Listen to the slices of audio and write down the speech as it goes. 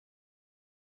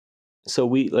So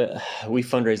we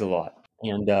fundraise a lot,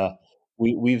 and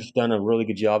we've done a really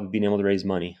good job of being able to raise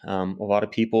money. A lot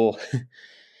of people,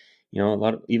 a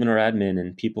lot of even our admin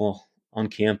and people on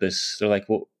campus, they're like,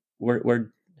 "Well,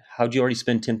 where how'd you already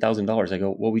spend $10,000?" I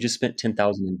go, "Well, we just spent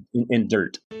 10,000 in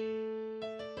dirt."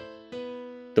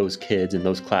 Those kids and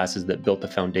those classes that built the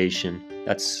foundation.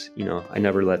 That's I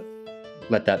never let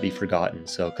that be forgotten.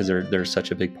 So because they're such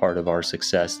a big part of our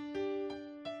success.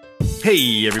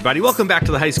 Hey everybody, welcome back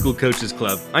to the High School Coaches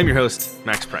Club. I'm your host,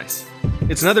 Max Price.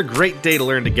 It's another great day to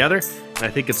learn together, and I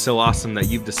think it's so awesome that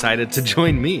you've decided to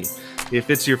join me. If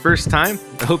it's your first time,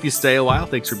 I hope you stay a while.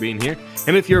 Thanks for being here.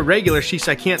 And if you're a regular, sheesh,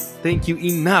 I can't thank you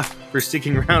enough for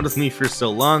sticking around with me for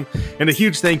so long. And a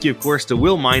huge thank you, of course, to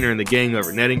Will Miner and the gang over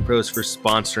at Netting Pros for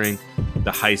sponsoring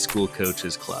the High School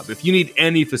Coaches Club. If you need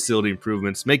any facility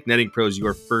improvements, make Netting Pros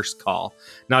your first call.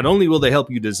 Not only will they help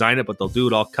you design it, but they'll do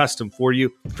it all custom for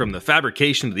you. From the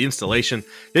fabrication to the installation,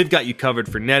 they've got you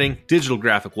covered for netting, digital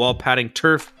graphic wall padding,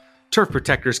 turf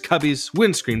protectors, cubbies,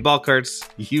 windscreen, ball carts,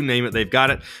 you name it, they've got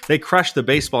it. They crush the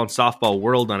baseball and softball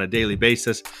world on a daily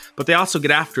basis, but they also get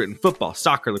after it in football,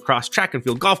 soccer, lacrosse, track and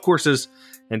field, golf courses,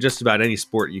 and just about any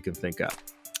sport you can think of.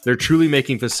 They're truly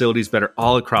making facilities better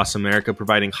all across America,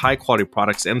 providing high-quality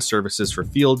products and services for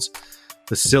fields,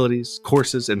 facilities,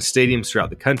 courses, and stadiums throughout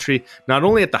the country, not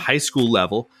only at the high school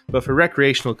level, but for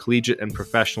recreational, collegiate, and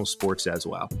professional sports as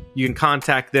well. You can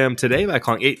contact them today by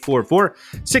calling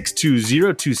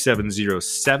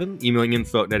 844-620-2707, emailing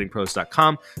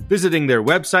info@nettingpros.com, visiting their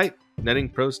website,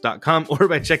 nettingpros.com, or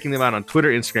by checking them out on Twitter,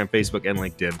 Instagram, Facebook, and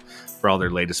LinkedIn for all their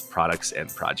latest products and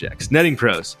projects. Netting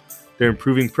Pros, they're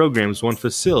improving programs one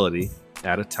facility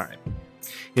at a time.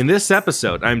 In this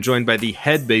episode, I'm joined by the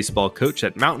head baseball coach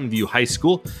at Mountain View High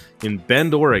School in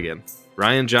Bend, Oregon,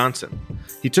 Ryan Johnson.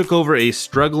 He took over a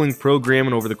struggling program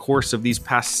and over the course of these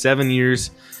past 7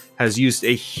 years has used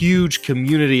a huge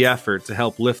community effort to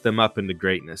help lift them up into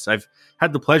greatness. I've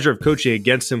had the pleasure of coaching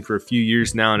against him for a few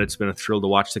years now, and it's been a thrill to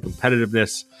watch the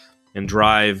competitiveness and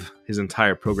drive his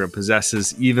entire program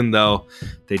possesses, even though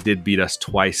they did beat us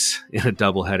twice in a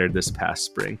doubleheader this past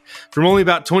spring. From only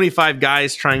about 25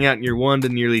 guys trying out in year one to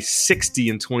nearly 60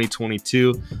 in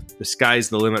 2022, the sky's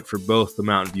the limit for both the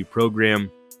Mountain View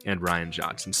program and Ryan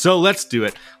Johnson. So let's do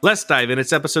it. Let's dive in.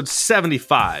 It's episode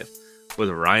 75 with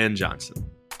Ryan Johnson.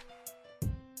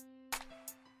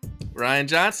 Ryan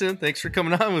Johnson, thanks for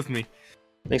coming on with me.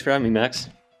 Thanks for having me, Max.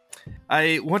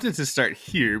 I wanted to start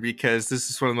here because this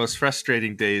is one of the most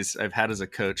frustrating days I've had as a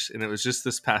coach, and it was just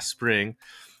this past spring.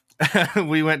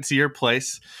 We went to your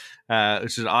place,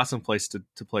 which is an awesome place to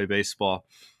play baseball.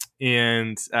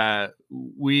 And I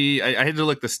had to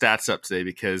look the stats up today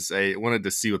because I wanted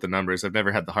to see what the number is. I've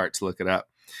never had the heart to look it up.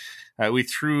 We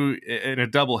threw in a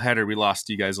doubleheader. We lost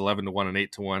to you guys 11-1 and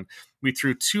 8-1. We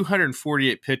threw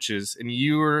 248 pitches, and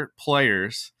your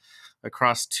players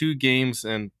across 2 games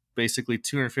and basically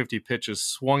 250 pitches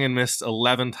swung and missed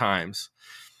 11 times,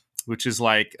 which is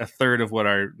like a third of what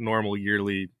our normal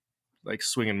yearly like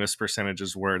swing and miss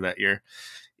percentages were that year.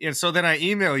 And so then I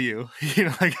email you,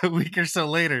 like a week or so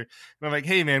later, and I'm like,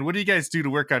 hey man, what do you guys do to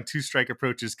work on 2-strike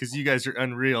approaches? Because you guys are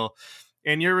unreal.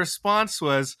 And your response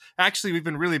was, actually, we've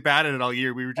been really bad at it all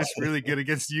year. We were just really good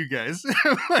against you guys.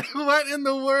 Like, what in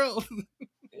the world?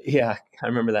 Yeah, I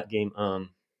remember that game.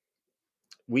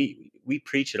 We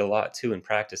preach it a lot too in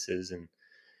practices, and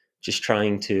just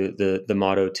trying to the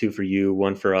motto 2 for you,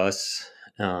 1 for us,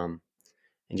 and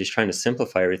just trying to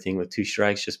simplify everything with 2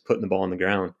 strikes, just putting the ball on the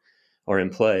ground or in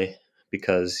play,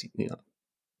 because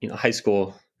high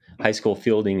school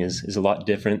fielding is a lot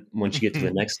different once you get to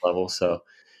the next level. So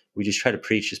we just try to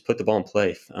preach, just put the ball in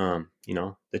play.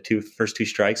 The first 2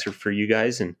 strikes are for you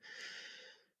guys,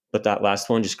 but that last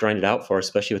one, just grind it out for us,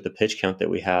 especially with the pitch count that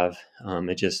we have.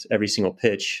 It just, every single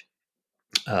pitch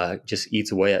just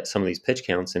eats away at some of these pitch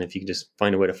counts. And if you can just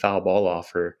find a way to foul ball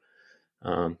off or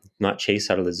not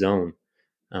chase out of the zone,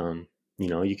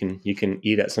 you can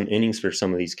eat at some innings for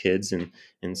some of these kids and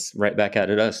right back at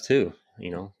us too.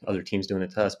 Other teams doing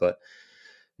it to us. But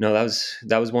no,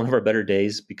 that was one of our better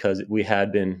days because we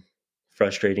had been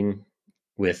frustrating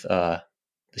with the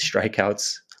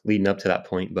strikeouts leading up to that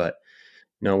point. But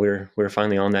no, we're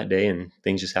finally on that day, and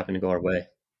things just happened to go our way.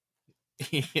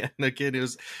 Yeah, no kid.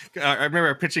 I remember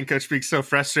our pitching coach being so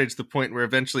frustrated to the point where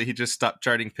eventually he just stopped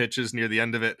charting pitches near the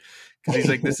end of it because he's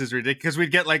like, "This is ridiculous."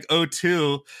 We'd get like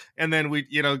 0-2, and then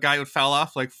guy would foul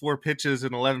off like 4 pitches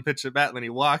and 11 pitch at bat, and then he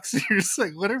walks. You're just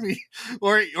like, "What are we?"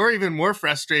 Or even more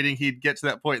frustrating, he'd get to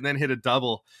that point and then hit a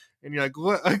double, and you're like,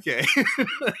 "What?" Okay,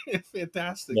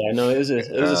 fantastic. Yeah, no, it was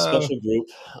a special group.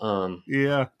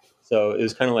 Yeah. So it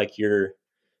was kind of like your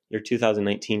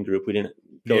 2019 group. We didn't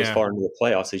go as Yeah. far into the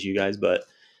playoffs as you guys, but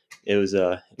it was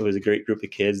a great group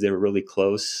of kids. They were really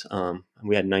close.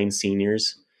 We had 9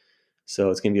 seniors, so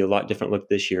it's going to be a lot different look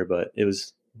this year. But it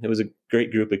was a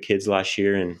great group of kids last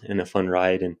year, and a fun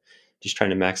ride, and just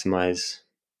trying to maximize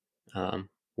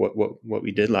what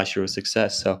we did last year with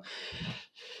success. So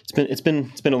it's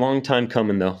been a long time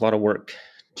coming, though. A lot of work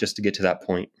just to get to that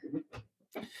point.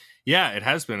 Yeah, it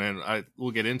has been, and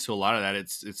we'll get into a lot of that.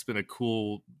 It's been a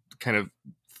cool kind of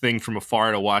thing from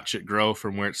afar to watch it grow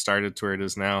from where it started to where it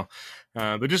is now.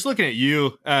 But just looking at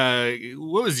you,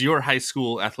 what was your high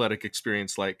school athletic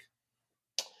experience like?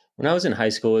 When I was in high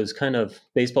school, it was kind of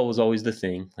baseball was always the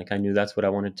thing. Like I knew that's what I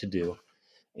wanted to do,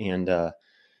 and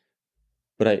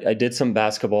but I did some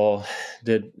basketball.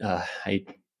 I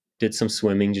did some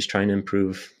swimming, just trying to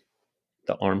improve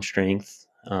the arm strength.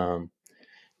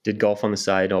 Did golf on the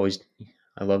side. Always,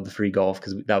 I love the free golf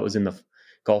because that was in the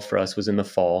golf for us was in the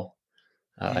fall.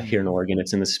 Here in Oregon,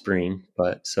 it's in the spring,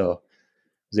 but so I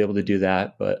was able to do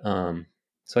that. But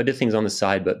so I did things on the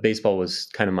side, but baseball was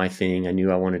kind of my thing. I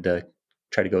knew I wanted to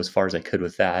try to go as far as I could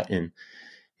with that, and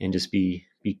just be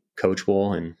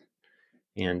coachable, and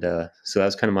so that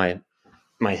was kind of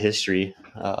my history.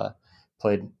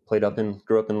 Played up in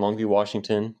grew up in Longview,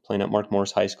 Washington, playing at Mark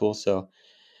Morris High School. So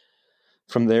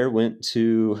from there, went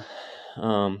to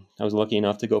I was lucky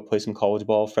enough to go play some college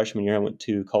ball. Freshman year, I went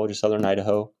to College of Southern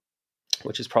Idaho,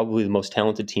 which is probably the most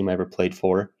talented team I ever played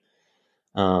for.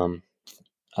 Um,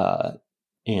 uh,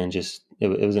 and just it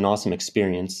was an awesome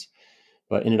experience.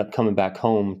 But ended up coming back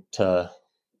home to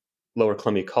Lower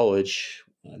Columbia College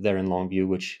there in Longview,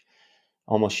 which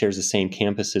almost shares the same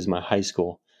campus as my high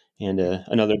school, and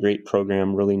another great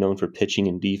program, really known for pitching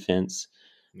and defense.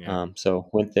 Yeah. So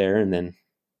went there, and then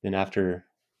after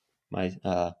my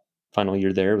final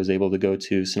year there, was able to go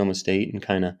to Sonoma State and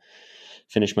kind of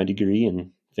finish my degree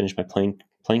and finish my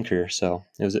playing career. So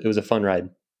it was a fun ride.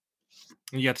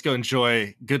 You got to go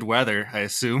enjoy good weather, I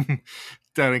assume,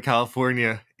 down in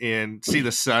California and see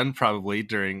the sun probably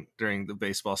during the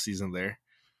baseball season there.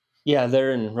 Yeah,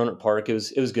 there in Roanoke Park, it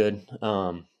was good.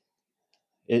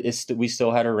 We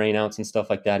still had our rainouts and stuff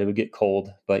like that. It would get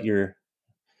cold, but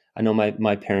I know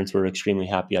my parents were extremely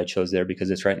happy I chose there because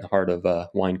it's right in the heart of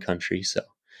wine country. So,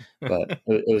 but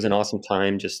it was an awesome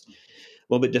time. Just a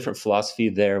little bit different philosophy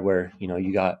there, where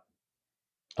you got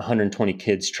 120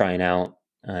 kids trying out,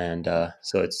 and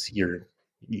so it's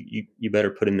you better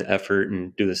put in the effort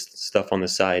and do this stuff on the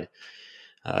side,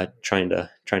 trying to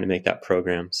make that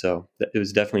program. So it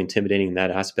was definitely intimidating in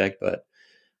that aspect, but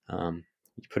you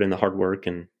put in the hard work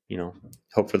and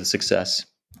hope for the success.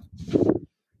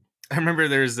 I remember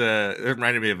it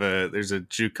reminded me of there's a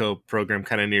JUCO program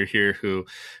kind of near here who,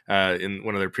 in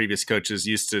one of their previous coaches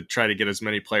used to try to get as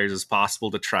many players as possible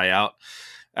to try out.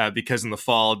 Because in the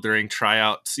fall during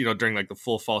tryouts, during like the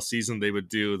full fall season, they would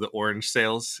do the orange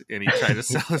sales and he tried to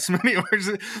sell as many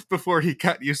oranges before he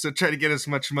cut you. So try to get as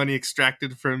much money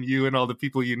extracted from you and all the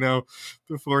people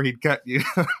before he'd cut you.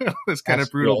 It was kind of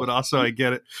brutal, but also I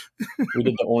get it. We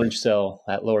did the orange sale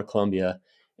at Lower Columbia,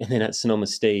 and then at Sonoma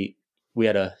State, we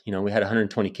had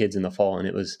 120 kids in the fall,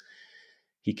 and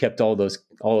he kept all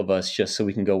of us just so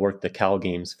we can go work the Cal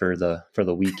games for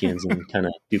the weekends and kind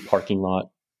of do parking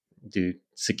lot, do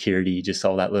security, just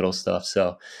all that little stuff.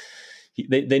 So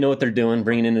they know what they're doing,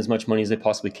 bringing in as much money as they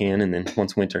possibly can, and then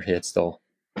once winter hits, they'll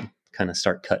kind of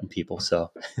start cutting people.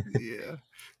 So yeah,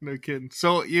 no kidding.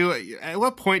 So at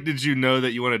what point did you know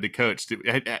that you wanted to coach? Did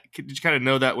you kind of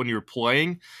know that when you were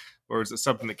playing, or was it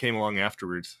something that came along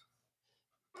afterwards?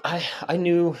 I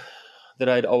knew that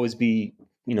I'd always be,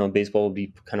 baseball would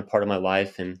be kind of part of my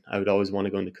life, and I would always want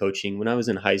to go into coaching. When I was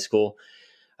in high school,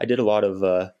 I did a lot of,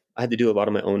 I had to do a lot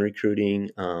of my own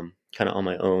recruiting, kind of on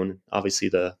my own. Obviously,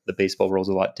 the baseball world is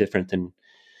a lot different than,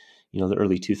 the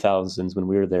early 2000s when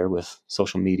we were there with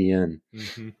social media and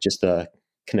just the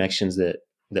connections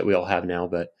that we all have now.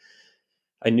 But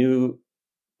I knew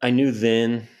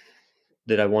then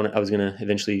that I was going to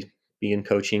eventually be in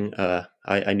coaching.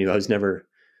 I knew I was never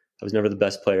the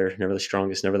best player, never the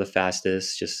strongest, never the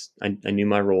fastest. Just I knew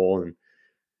my role, and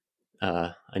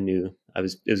I knew it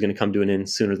was going to come to an end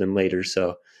sooner than later.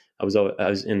 So I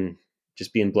was in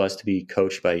just being blessed to be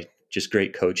coached by just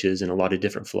great coaches and a lot of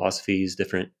different philosophies,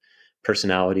 different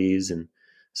personalities, and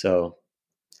so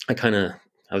I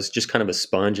was just kind of a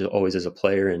sponge always as a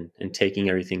player, and taking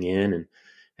everything in and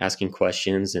asking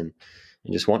questions, and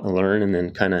just wanting to learn, and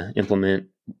then kind of implement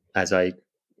as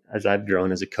I've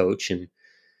grown as a coach, and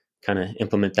kind of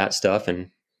implement that stuff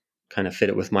and kind of fit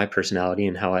it with my personality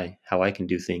and how I can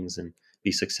do things and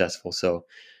be successful. So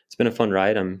it's been a fun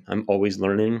ride. I'm always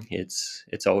learning.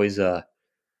 It's always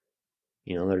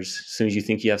There's, as soon as you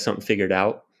think you have something figured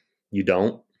out, you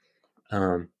don't.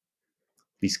 Um,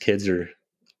 these kids are,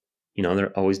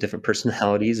 they're always different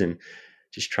personalities, and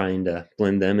just trying to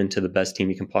blend them into the best team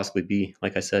you can possibly be.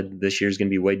 Like I said, this year is going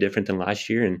to be way different than last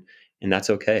year, and that's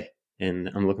okay. And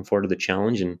I'm looking forward to the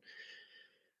challenge, and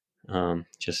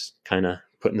just kind of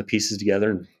putting the pieces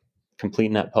together and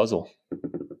completing that puzzle.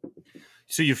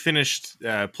 So you finished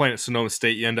playing at Sonoma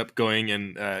State. You end up going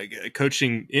and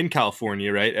coaching in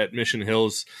California, right, at Mission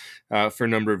Hills for a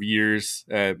number of years.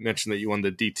 Mentioned that you won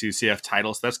the D2 CF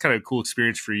title, so that's kind of a cool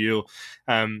experience for you.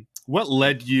 What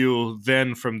led you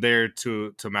then from there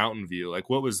to Mountain View? Like,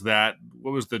 what was that?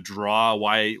 What was the draw?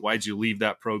 Why'd you leave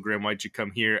that program? Why'd you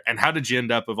come here? And how did you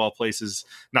end up, of all places?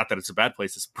 Not that it's a bad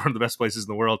place; it's one of the best places in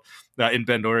the world, in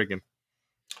Bend, Oregon.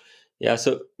 Yeah,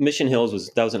 so Mission Hills was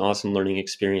an awesome learning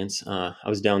experience. I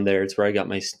was down there. It's where I got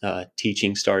my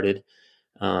teaching started.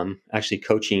 Actually,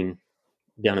 coaching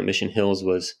down at Mission Hills I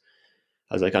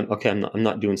was like, I'm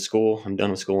not doing school. I'm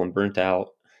done with school. I'm burnt out.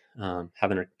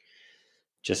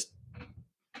 Just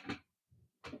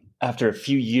after a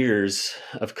few years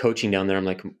of coaching down there, I'm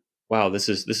like, wow, this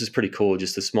is pretty cool.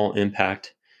 Just the small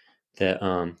impact that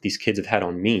these kids have had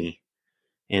on me,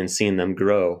 and seeing them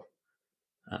grow.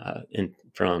 And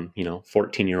from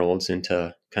 14-year-olds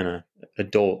into kind of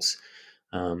adults.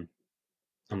 I'm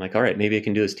like, all right, maybe I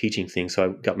can do this teaching thing. So I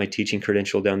got my teaching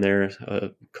credential down there.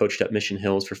 Coached at Mission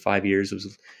Hills for 5 years.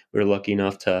 We were lucky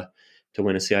enough to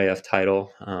win a CIF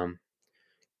title.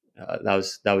 That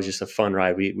was just a fun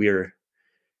ride. We were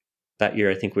that year.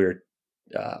 I think we were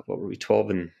what were we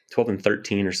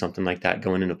 12-13 or something like that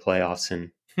going into playoffs,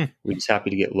 and we were just happy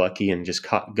to get lucky and just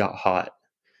got hot.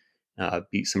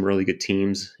 Beat some really good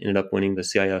teams, ended up winning the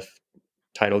CIF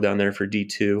title down there for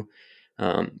D2,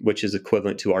 which is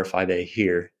equivalent to R5A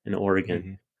here in Oregon.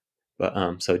 Mm-hmm.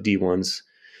 But so D1's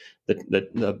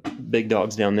the big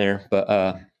dogs down there.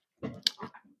 But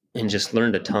and just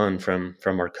learned a ton from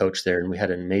our coach there, and we had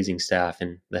an amazing staff.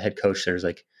 And the head coach there is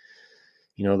like,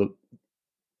 it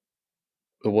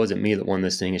wasn't me that won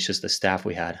this thing. It's just the staff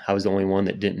we had. I was the only one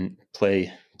that didn't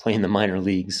play in the minor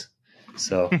leagues,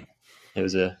 so it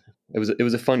was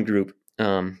a fun group.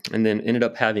 And then ended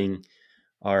up having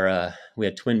we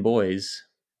had twin boys.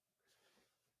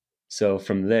 So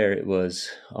from there it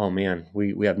was, oh man,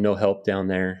 we have no help down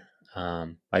there.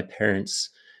 My parents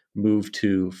moved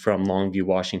from Longview,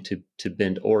 Washington to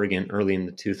Bend, Oregon early in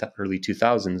the early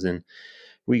 2000s. And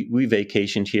we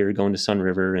vacationed here going to Sun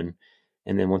River. And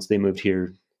then once they moved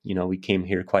here, we came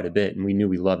here quite a bit, and we knew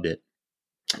we loved it.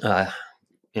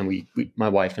 And we my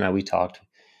wife and I, we talked,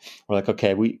 we're like,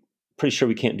 okay, pretty sure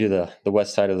we can't do the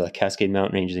west side of the Cascade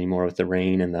Mountain Ranges anymore with the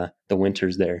rain and the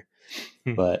winters there.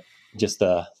 But just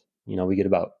we get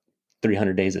about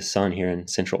 300 days of sun here in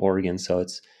Central Oregon, so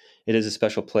it is a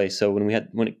special place. So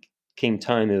when it came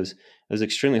time, it was an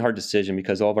extremely hard decision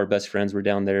because all of our best friends were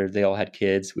down there. They all had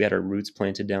kids. We had our roots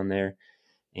planted down there,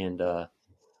 and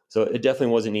so it definitely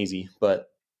wasn't easy.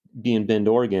 But being Bend,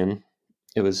 Oregon,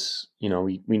 it was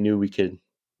we knew we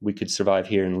could survive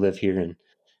here and live here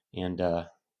and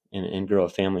grow a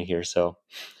family here. So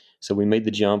we made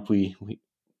the jump. We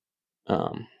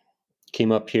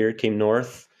came up here, came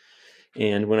north.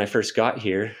 And when I first got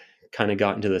here, kind of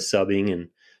got into the subbing and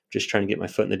just trying to get my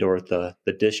foot in the door with the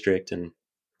district. And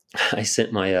I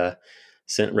sent my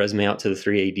sent resume out to the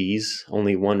 3 ADs.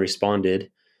 Only one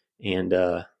responded, and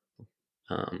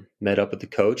met up with the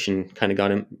coach and kind of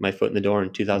got my foot in the door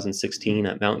in 2016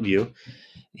 at Mountain View,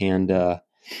 and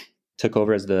took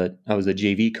over I was the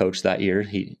JV coach that year.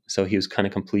 So he was kind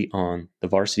of complete on the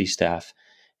varsity staff,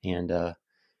 and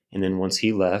then once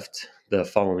he left the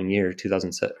following year,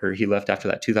 he left after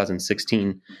that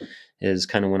 2016 is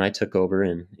kind of when I took over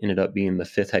and ended up being the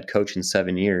 5th head coach in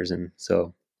 7 years. And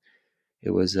so it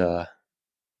was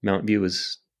Mountain View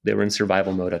they were in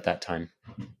survival mode at that time.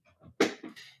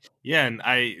 Yeah, and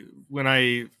when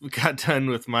I got done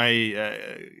with my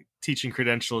teaching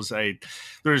credentials, it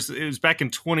was back in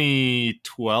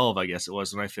 2012, I guess it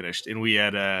was, when I finished, and we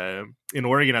had in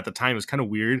Oregon at the time. It was kind of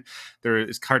weird.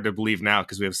 It's hard to believe now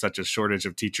because we have such a shortage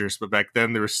of teachers, but back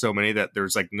then there were so many that there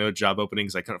was like no job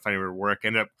openings. I couldn't find anywhere to work. I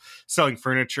ended up selling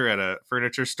furniture at a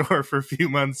furniture store for a few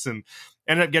months, and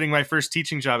ended up getting my first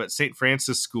teaching job at St.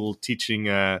 Francis School, teaching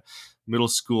middle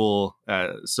school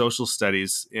social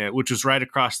studies, which was right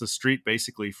across the street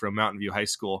basically from Mountain View High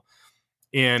School.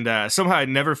 And somehow I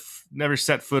never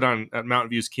set foot at Mountain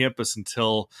View's campus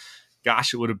until,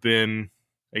 gosh, it would have been,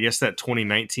 I guess, that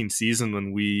 2019 season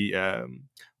when we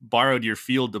borrowed your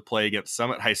field to play against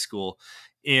Summit High School.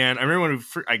 And I remember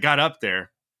when I got up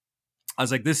there, I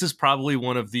was like, this is probably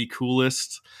one of the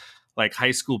coolest like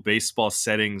high school baseball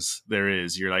settings there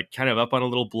is. You're like kind of up on a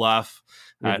little bluff.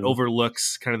 It Hmm.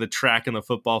 overlooks kind of the track and the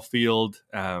football field.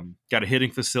 Got a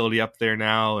hitting facility up there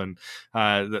now, and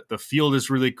the field is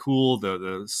really cool.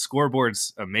 The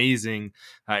scoreboard's amazing.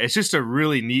 It's just a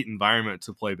really neat environment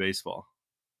to play baseball.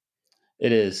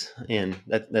 It is, and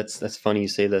that's funny you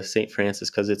say the St. Francis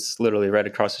because it's literally right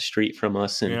across the street from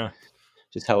us, and Yeah,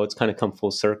 just how it's kind of come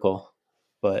full circle.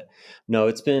 But no,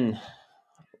 it's been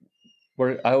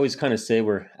I always kind of say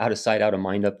we're out of sight, out of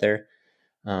mind up there.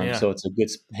 yeah. So it's a good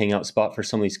hangout spot for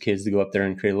some of these kids to go up there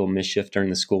and create a little mischief during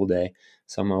the school day.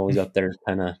 So I'm always up there,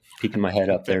 kind of peeking my head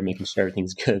up there, making sure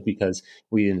everything's good because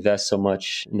we invest so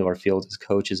much into our field as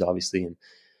coaches, obviously.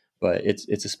 But it's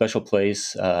a special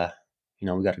place.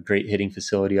 We got a great hitting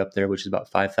facility up there, which is about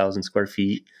 5,000 square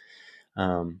feet.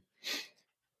 Um,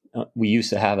 we used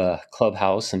to have a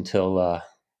clubhouse until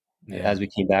Yeah. as we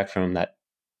came back from that,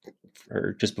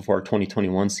 or just before our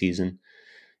 2021 season.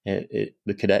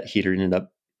 The cadet heater ended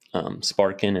up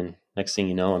sparking, and next thing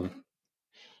you know,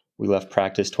 we left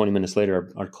practice. 20 minutes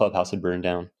later, our clubhouse had burned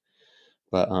down.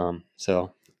 But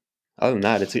so other than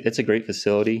that, it's a great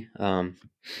facility.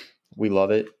 We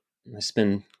love it.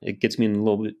 It gets me in a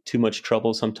little bit too much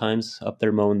trouble sometimes up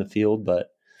there mowing the field, but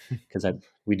because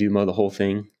we do mow the whole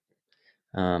thing.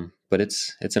 But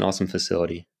it's an awesome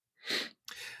facility.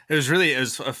 It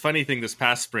was a funny thing this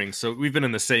past spring. So we've been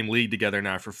in the same league together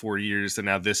now for 4 years, and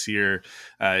now this year,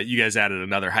 you guys added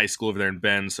another high school over there in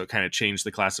Bend, so it kind of changed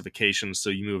the classification. So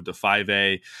you moved to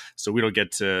 5A, so we don't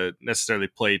get to necessarily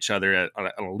play each other on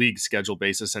a league schedule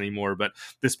basis anymore. But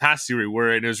this past year we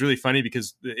were, and it was really funny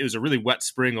because it was a really wet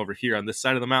spring over here on this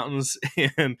side of the mountains,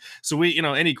 and so we,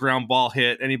 any ground ball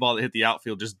hit, any ball that hit the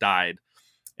outfield just died.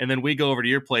 And then we go over to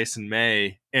your place in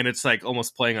May, and it's like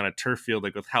almost playing on a turf field,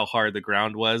 like with how hard the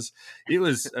ground was. It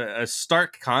was a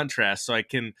stark contrast. So I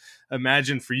can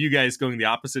imagine for you guys going the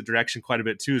opposite direction quite a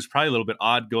bit too. Is probably a little bit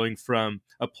odd going from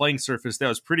a playing surface that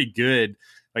was pretty good,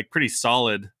 like pretty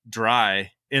solid,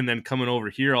 dry, and then coming over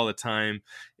here all the time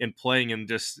and playing and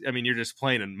you're just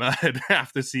playing in mud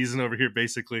half the season over here,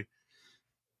 basically.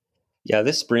 Yeah,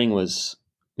 this spring was,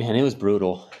 man, it was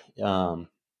brutal. Um,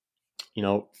 you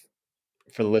know,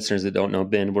 for the listeners that don't know,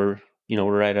 Ben, we're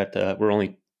right at we're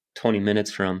only 20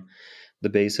 minutes from the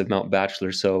base of Mount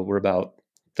Bachelor, so we're about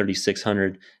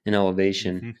 3,600 in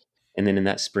elevation. Mm-hmm. And then in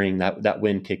that spring, that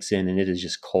wind kicks in, and it is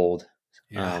just cold.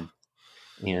 Yeah. Um,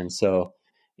 and so,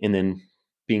 and then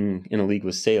being in a league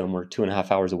with Salem, we're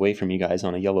 2.5 hours away from you guys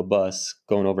on a yellow bus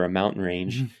going over a mountain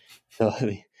range. So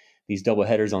these double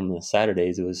headers on the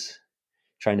Saturdays, it was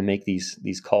trying to make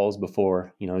these calls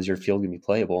before, is your field gonna be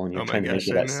playable, and you're Oh my trying to make gosh,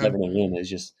 it I at know. 7 a.m.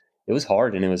 It was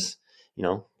hard, and it was, you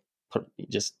know,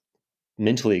 just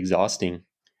mentally exhausting.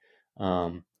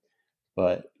 Um,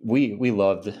 but we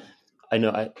loved. I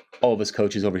know all of us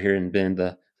coaches over here in Bend,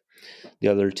 the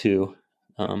other two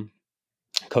um,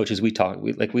 coaches, we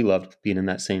loved being in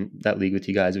that league with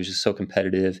you guys. It was just so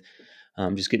competitive.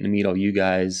 Just getting to meet all you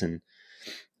guys, and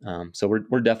so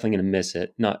we're definitely going to miss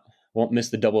it. Not Won't miss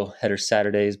the double header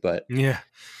Saturdays, but Yeah.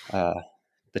 uh,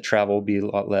 the travel will be a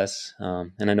lot less.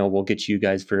 And I know we'll get you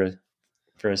guys for a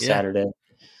Yeah. Saturday,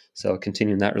 so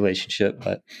continuing that relationship.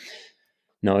 But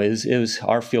no, it was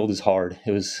our field is hard.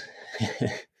 It was,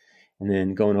 and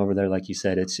then going over there, like you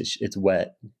said, it's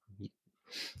wet.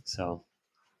 So,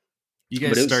 You but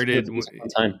guys it was it started was, it was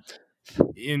a fun time.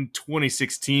 in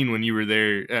 2016 when you were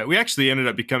there. We actually ended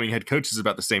up becoming head coaches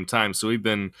about the same time, so we've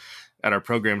been at our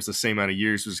programs the same amount of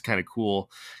years, which is kind of cool.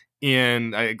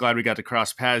 And I'm glad we got to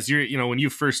cross paths. When you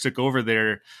first took over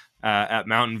there at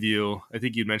Mountain View, I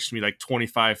think you'd mentioned to me like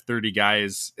 25, 30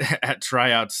 guys at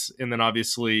tryouts, and then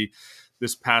obviously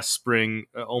this past spring,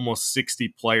 almost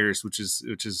 60 players, which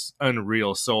is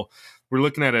unreal. So we're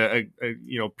looking at a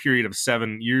period of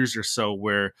 7 years or so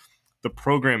where the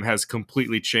program has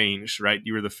completely changed, right?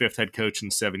 You were the fifth head coach in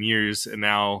 7 years, and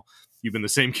now you've been the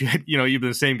same kid, you've been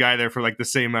the same guy there for like the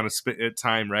same amount of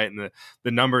time, right? And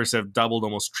the numbers have doubled,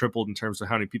 almost tripled in terms of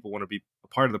how many people want to be a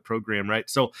part of the program, right?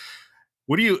 So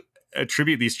what do you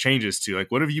attribute these changes to?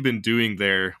 Like, what have you been doing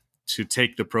there to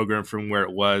take the program from where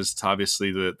it was to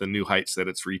obviously the new heights that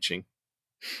it's reaching?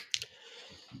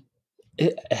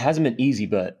 It hasn't been easy,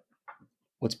 but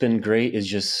what's been great is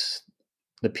just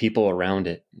the people around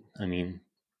it. I mean,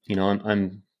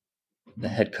 I'm the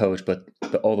head coach, but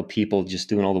all the people just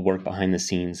doing all the work behind the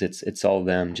scenes. It's all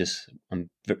them. Just I'm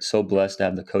so blessed to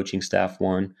have the coaching staff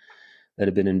that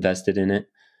have been invested in it.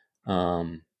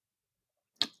 And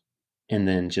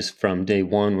then just from day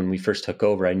one when we first took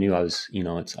over, I knew I was,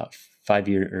 it's a 5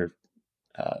 year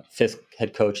or fifth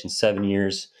head coach in 7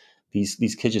 years.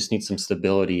 these kids just need some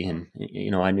stability. And,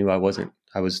 I knew I wanted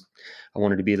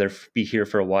to be here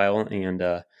for a while.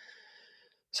 And,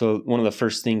 so one of the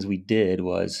first things we did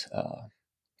was,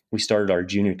 we started our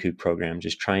junior coop program,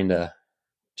 just trying to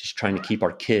keep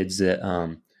our kids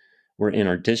that, were in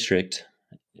our district,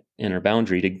 in our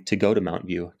boundary, to go to Mountain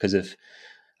View. Because if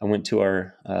I went to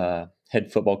our, head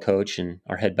football coach and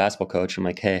our head basketball coach, I'm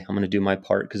like, hey, I'm going to do my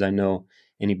part, because I know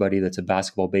anybody that's a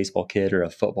basketball baseball kid or a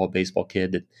football baseball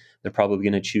kid, that they're probably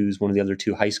going to choose one of the other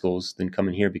two high schools than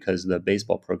coming here, because the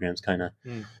baseball program's kind of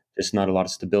just not a lot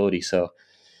of stability.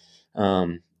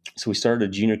 Um, so we started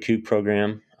a junior coop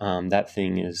program. That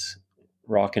thing is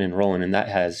rocking and rolling, and that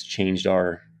has changed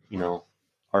our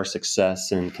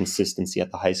success and consistency at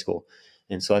the high school.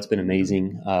 And so that's been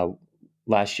amazing.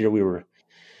 Last year we were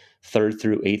third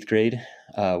through eighth grade.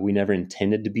 We never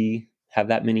intended to have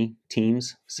that many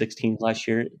teams, 6 teams last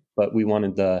year, but we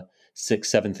wanted the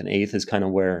sixth, seventh, and eighth is kind of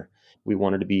where we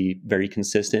wanted to be very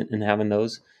consistent in having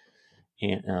those.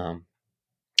 And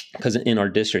because in our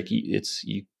district,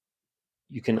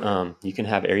 you can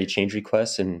have area change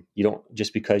requests, and you don't,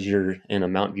 just because you're in a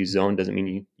Mountain View zone doesn't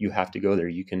mean you have to go there.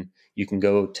 You can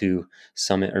go to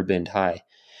Summit or Bend High,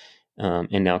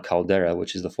 and now Caldera,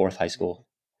 which is the fourth high school.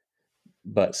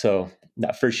 But so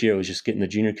that first year was just getting the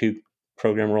junior coop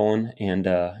program rolling, and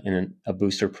a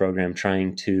booster program.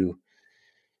 The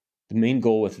main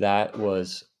goal with that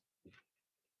was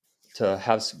to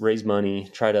raise money,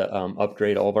 try to,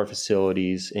 upgrade all of our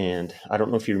facilities. And I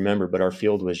don't know if you remember, but our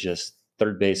field was just,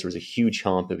 third base was a huge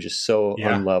hump. It was just so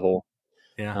unlevel,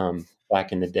 Yeah.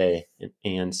 back in the day.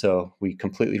 And so we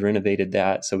completely renovated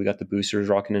that. So we got the boosters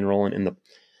rocking and rolling, and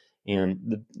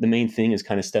the main thing is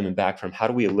kind of stemming back from, how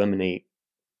do we eliminate,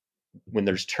 when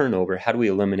there's turnover, how do we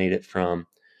eliminate it from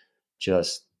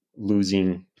just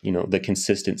losing, the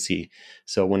consistency.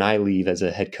 So when I leave as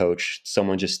a head coach,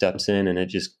 someone just steps in, and it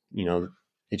just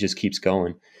keeps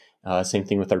going. Same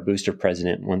thing with our booster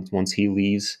president. Once he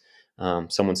leaves,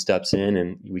 someone steps in,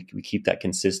 and we keep that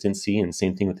consistency. And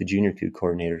same thing with the junior coop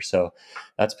coordinator. So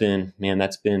that's been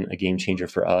a game changer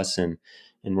for us, and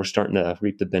we're starting to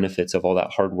reap the benefits of all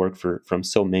that hard work from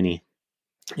so many.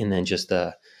 And then just,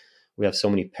 we have so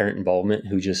many parent involvement,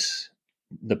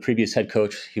 the previous head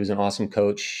coach, he was an awesome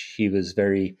coach. He was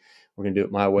we're going to do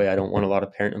it my way. I don't want a lot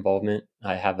of parent involvement.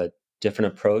 I have a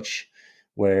different approach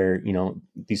where,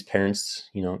 these parents,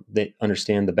 they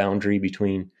understand the boundary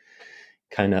between,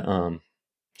 kind of,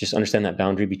 just understand that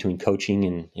boundary between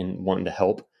coaching and wanting to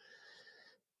help.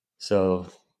 So,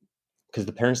 because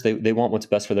the parents, they want what's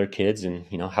best for their kids. And,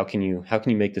 how can you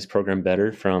make this program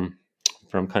better from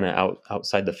kind of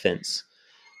outside the fence?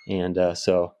 And,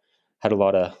 so had a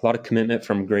lot of commitment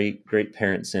from great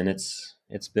parents, and it's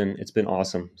been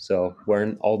awesome. So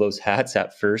wearing all those hats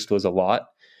at first was a lot.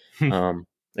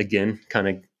 Again, kind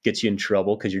of gets you in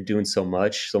trouble, because you're doing so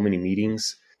many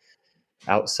meetings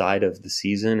outside of the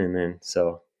season. And then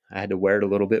so I had to wear it a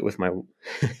little bit with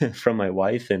from my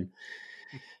wife, and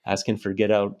asking for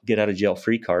get out of jail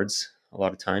free cards a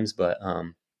lot of times. But,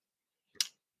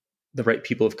 the right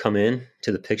people have come in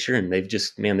to the picture, and they've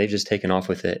just taken off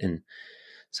with it. And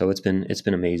so it's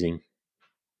been amazing.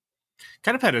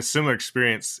 Kind of had a similar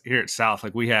experience here at South.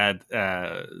 Like we didn't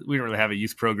really have a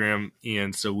youth program,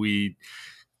 and so we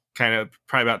kind of,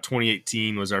 probably about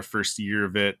 2018 was our first year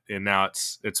of it, and now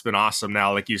it's been awesome.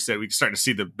 Now, like you said, we can start to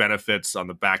see the benefits on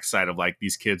the backside of, like,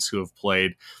 these kids who have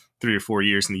played 3 or 4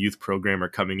 years in the youth program are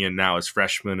coming in now as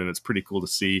freshmen, and it's pretty cool to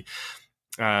see.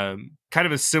 Kind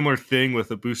of a similar thing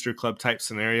with a booster club type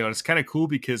scenario, and it's kind of cool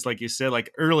because, like you said, like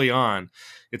early on,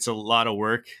 it's a lot of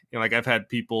work. Like I've had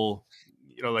people,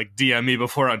 like DM me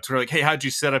before on Twitter, like, "Hey, how'd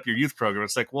you set up your youth program?"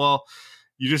 It's like, well,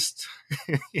 you just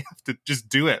you have to just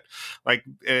do it, like,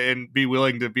 and be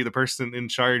willing to be the person in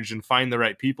charge and find the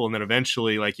right people, and then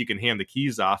eventually, like, you can hand the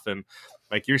keys off, and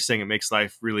like you're saying, it makes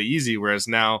life really easy. Whereas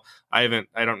now I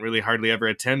don't really hardly ever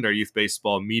attend our youth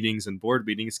baseball meetings and board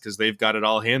meetings, because they've got it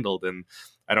all handled, and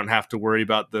I don't have to worry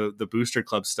about the booster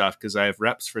club stuff, because I have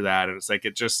reps for that. And it's like,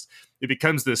 it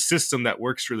becomes this system that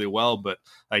works really well. But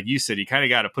like you said, you kind of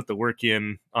got to put the work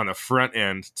in on the front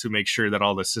end to make sure that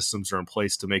all the systems are in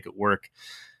place to make it work.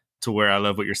 To where I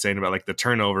love what you're saying about, like, the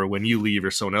turnover when you leave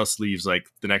or someone else leaves, like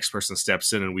the next person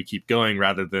steps in and we keep going,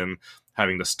 rather than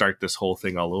having to start this whole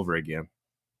thing all over again.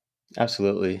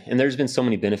 Absolutely. And there's been so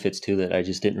many benefits too that I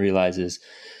just didn't realize is,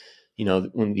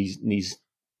 when these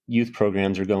youth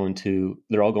programs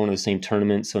they're all going to the same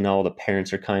tournament. So now all the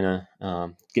parents are kind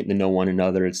of, getting to know one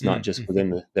another. It's not just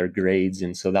within their grades.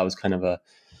 And so that was kind of a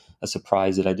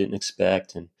surprise that I didn't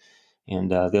expect. And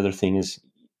the other thing is,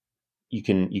 you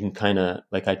can kind of,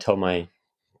 like, I tell my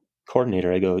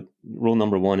coordinator, I go, rule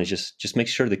number one is just make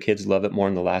sure the kids love it more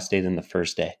on the last day than the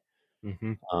first day.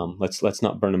 Mm-hmm. Let's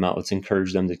not burn them out. Let's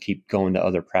encourage them to keep going to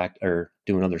other practice or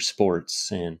doing other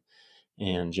sports and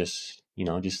just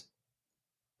just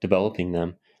developing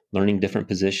them, learning different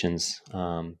positions,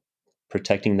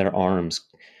 protecting their arms.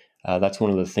 That's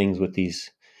one of the things with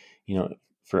these,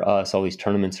 for us, all these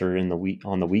tournaments are in the week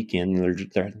on the weekend.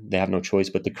 They have no choice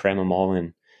but to cram them all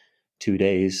in 2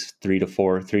 days, 3 to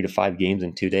 4, 3 to 5 games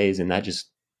in 2 days, and that just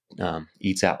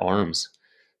eats at arms.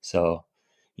 So,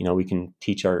 we can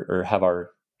teach or have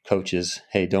our coaches,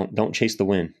 hey, don't chase the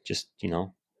win. Just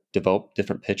develop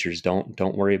different pitchers.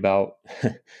 Don't worry about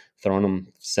throwing them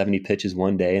 70 pitches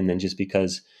one day, and then just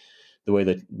because the way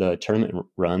that the tournament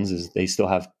runs is they still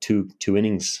have two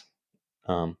innings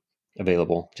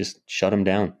available, just shut them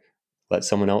down. Let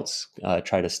someone else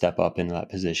try to step up into that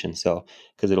position. So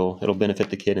because it'll benefit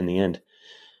the kid in the end.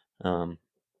 Um,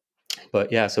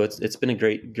 but yeah, so it's been a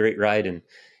great ride, and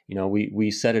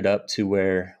we set it up to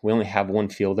where we only have one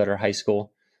field at our high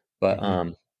school, but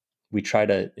Mm-hmm. we try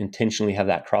to intentionally have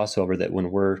that crossover that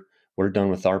when we're done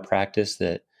with our practice,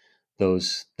 that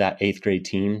eighth grade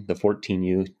team, the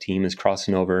 14U team, is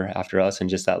crossing over after us, and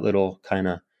just that little kind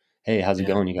of, hey, how's it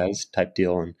Yeah. going, you guys, type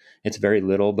deal. And it's very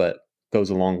little, but goes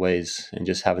a long ways, and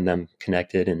just having them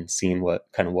connected and seeing what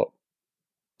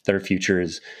their future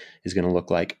is going to look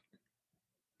like.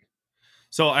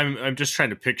 So I'm just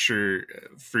trying to picture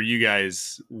for you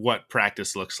guys what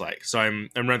practice looks like. So I'm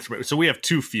running through. So we have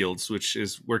two fields, which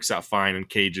works out fine in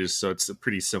cages. So it's a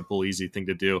pretty simple, easy thing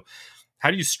to do.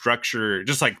 How do you structure?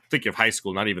 Just like think of high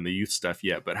school, not even the youth stuff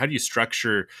yet, but how do you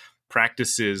structure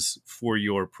practices for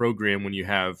your program when you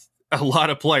have a lot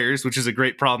of players, which is a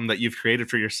great problem that you've created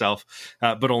for yourself,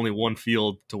 but only one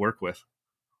field to work with?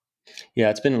 Yeah,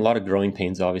 it's been a lot of growing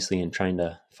pains, obviously, in trying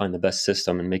to find the best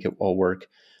system and make it all work.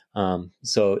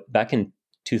 So back in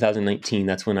 2019,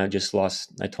 that's when I just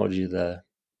lost. I told you the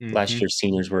last Mm-hmm. year's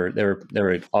seniors they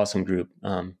were an awesome group,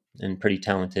 and pretty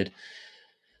talented.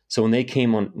 So when they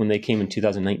came in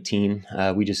 2019,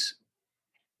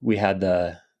 we had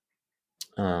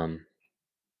um,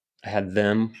 I had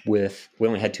them with. We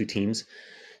only had two teams,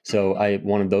 so I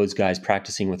wanted those guys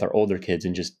practicing with our older kids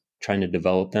and just trying to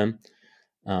develop them,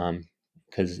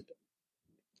 because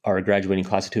our graduating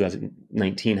class of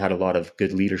 2019 had a lot of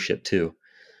good leadership too,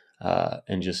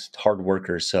 and just hard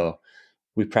workers. So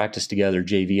we practiced together,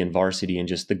 JV and varsity, and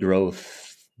just the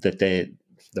growth that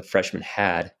the freshmen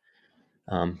had,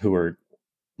 who were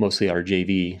mostly our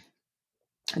JV.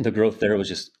 The growth there was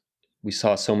just, we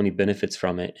saw so many benefits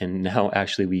from it, and now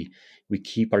actually we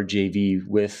keep our JV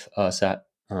with us at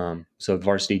so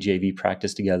varsity JV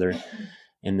practice together,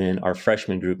 and then our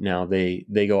freshman group now they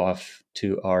go off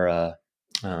to our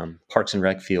Parks and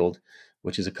Rec field,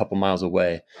 which is a couple miles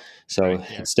away. Right. So Yeah.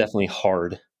 it's definitely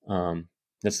hard.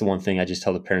 That's the one thing I just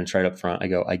tell the parents right up front. I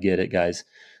go, I get it, guys.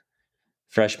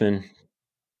 Freshmen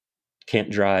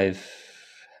can't drive,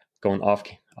 going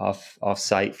off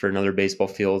site for another baseball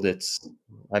field.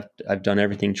 I've done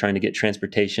everything trying to get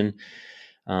transportation.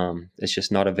 It's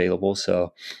just not available.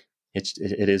 So it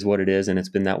is what it is, and it's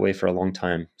been that way for a long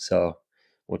time. So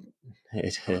what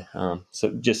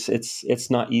so just it's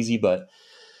not easy, but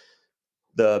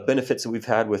the benefits that we've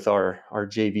had with our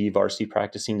JV varsity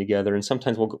practicing together, and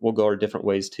sometimes we'll go our different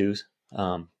ways too.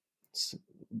 Um,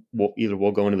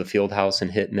 we'll go into the field house and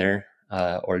hit in there,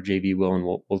 or JV will, and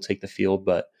we'll take the field.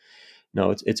 But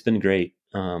no, it's been great.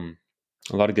 A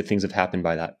lot of good things have happened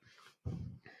by that.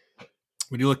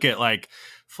 When you look at like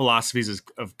philosophies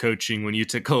of coaching, when you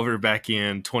took over back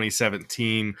in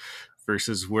 2017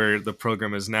 versus where the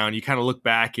program is now, and you kind of look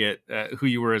back at who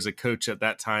you were as a coach at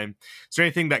that time, is there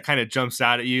anything that kind of jumps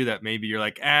out at you that maybe you're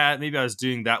like, maybe I was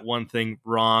doing that one thing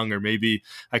wrong, or maybe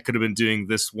I could have been doing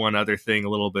this one other thing a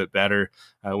little bit better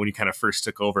when you kind of first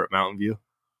took over at Mountain View?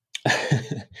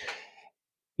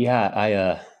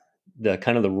 Yeah, the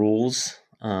kind of the rules,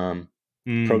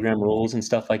 Mm, program rules and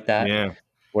stuff like that, yeah,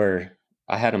 where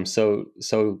I had them so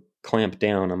clamped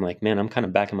down. I'm like, man, I'm kind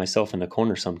of backing myself in the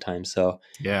corner sometimes. So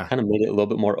yeah. kind of made it a little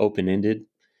bit more open ended.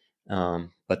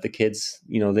 But the kids,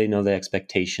 they know the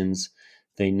expectations.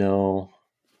 They know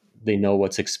they know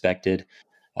what's expected.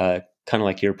 Kind of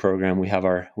like your program, we have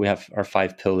our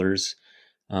 5 pillars,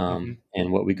 Hmm.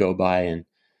 and what we go by, and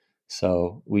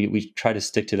so we try to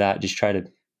stick to that. Just try to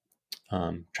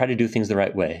do things the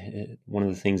right way. One of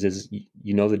the things is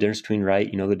you know the difference between right,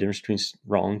 you know the difference between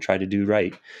wrong. Try to do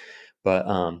right. But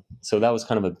so that was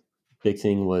kind of a big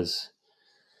thing, was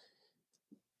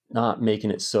not making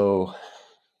it so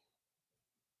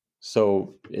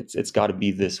it's got to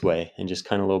be this way, and just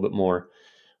kind of a little bit more.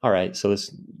 All right, so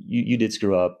this you did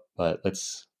screw up, but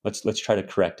let's try to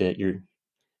correct it.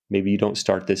 Maybe you don't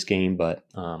start this game, but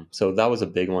so that was a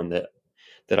big one that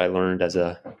I learned as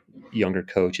a younger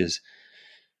coach is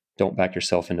don't back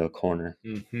yourself into a corner.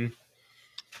 Mm-hmm.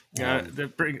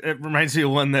 It reminds me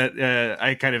of one that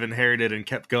I kind of inherited and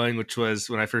kept going, which was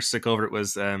when I first took over. It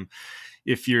was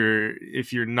if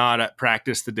you're not at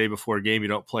practice the day before a game, you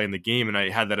don't play in the game, and I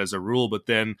had that as a rule. But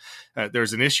then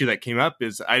there's an issue that came up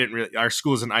is our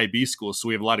school is an IB school, so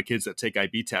we have a lot of kids that take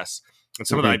IB tests, and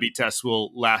some of the IB tests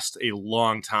will last a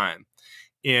long time.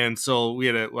 And so we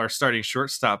had our starting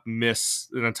shortstop miss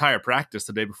an entire practice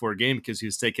the day before a game because he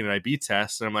was taking an IB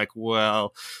test. And I'm like,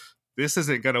 well, this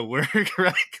isn't going to work,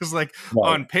 right? Because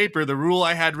on paper, the rule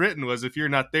I had written was if you're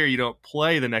not there, you don't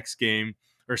play the next game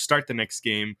or start the next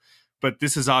game. But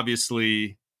this is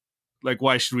obviously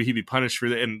why should he be punished for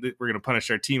that? And we're going to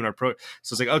punish our team and our pro.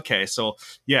 So it's like, okay, so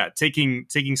yeah, taking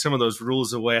some of those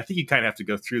rules away. I think you kind of have to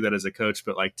go through that as a coach,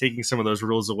 but taking some of those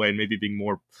rules away and maybe being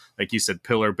more, like you said,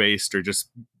 pillar based, or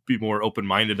just be more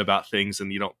open-minded about things.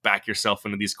 And you don't back yourself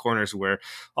into these corners where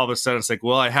all of a sudden it's like,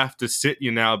 well, I have to sit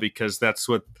you now because that's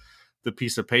what the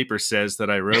piece of paper says that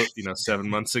I wrote, 7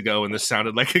 months ago. And this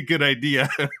sounded like a good idea.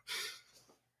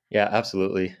 Yeah,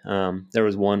 absolutely. There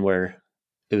was one where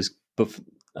it was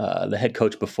the head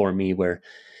coach before me where,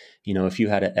 if you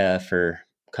had an F or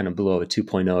kind of below a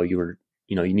 2.0,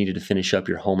 you needed to finish up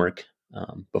your homework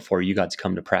before you got to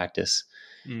come to practice.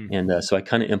 And so I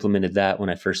kind of implemented that when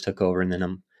I first took over. And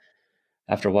then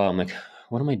after a while, I'm like,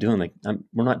 what am I doing?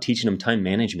 We're not teaching them time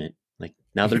management.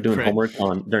 Now they're doing homework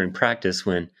during practice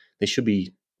when they should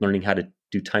be learning how to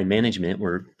do time management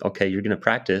where, okay, you're going to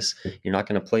practice. You're not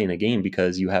going to play in a game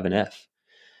because you have an F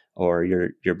or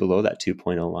you're below that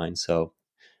 2.0 line. So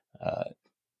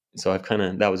I've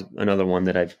that was another one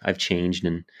that I've changed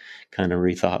and kind of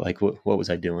rethought, what was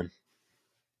I doing?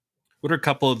 What are a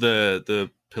couple of the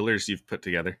pillars you've put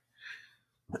together?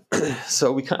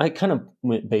 So I kind of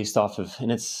went based off of,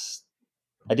 and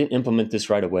I didn't implement this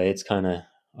right away. It's kind of,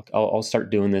 I'll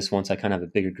start doing this once I kind of have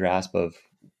a bigger grasp of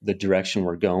the direction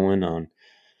we're going on,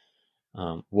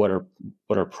 what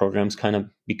our programs kind of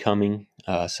becoming.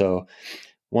 So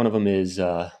one of them is,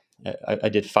 I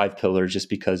did 5 pillars just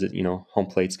because home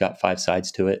plate's got 5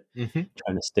 sides to it,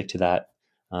 trying to stick to that.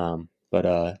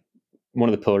 But one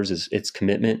of the pillars is it's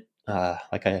commitment.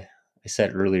 Like I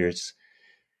said earlier,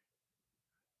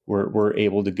 we're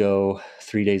able to go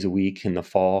 3 days a week in the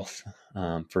fall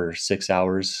for 6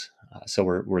 hours. So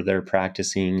we're there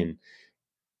practicing and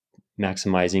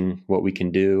maximizing what we can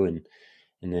do, and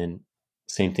then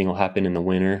same thing will happen in the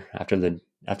winter after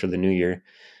the new year.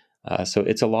 So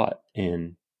it's a lot,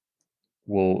 and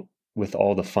with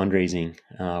all the fundraising,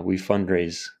 we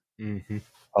fundraise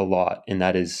a lot, and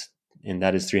that is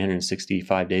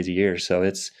 365 days a year. So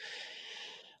it's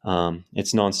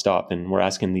nonstop, and we're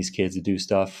asking these kids to do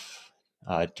stuff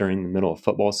during the middle of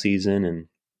football season,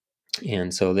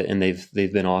 and so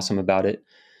they've been awesome about it,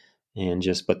 and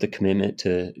but the commitment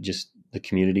to just the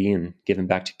community and giving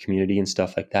back to community and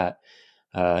stuff like that.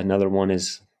 Another one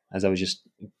is, as I was just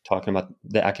talking about,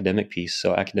 the academic piece.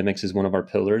 So academics is one of our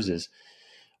pillars, is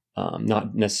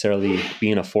not necessarily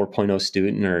being a 4.0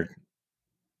 student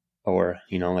or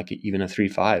even a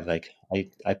 3.5.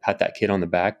 I pat that kid on the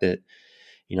back that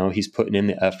he's putting in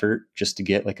the effort just to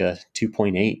get a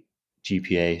 2.8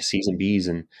 GPA, C's and B's,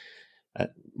 and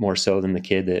more so than the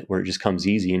kid where it just comes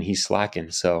easy and he's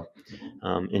slacking. So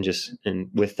and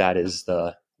with that is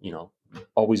the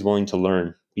always willing to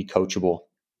learn, be coachable.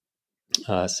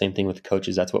 Same thing with the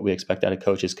coaches. That's what we expect out of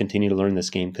coaches. Continue to learn this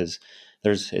game because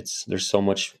there's so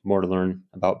much more to learn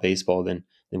about baseball than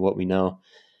what we know.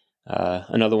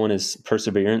 Another one is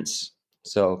perseverance.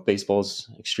 So baseball's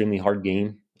an extremely hard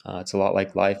game. It's a lot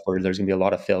like life where there's going to be a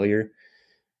lot of failure.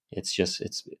 It's just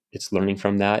it's learning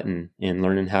from that and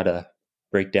learning how to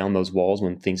break down those walls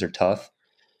when things are tough,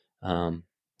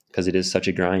 because it is such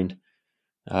a grind.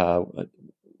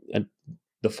 And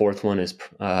the fourth one is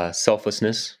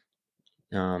selflessness.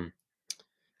 How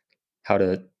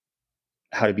to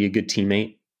be a good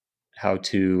teammate, how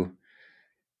to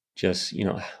just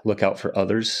look out for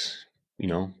others,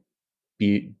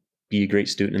 be a great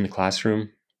student in the classroom,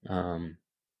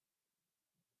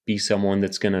 be someone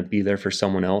that's going to be there for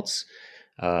someone else,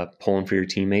 pulling for your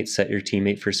teammates, set your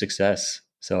teammate for success.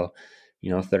 So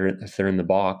if they're in the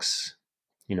box,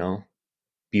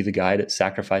 be the guy that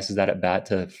sacrifices that at bat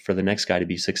for the next guy to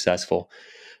be successful.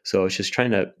 So it's just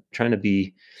trying to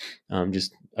be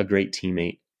just a great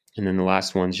teammate. And then the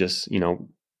last one's just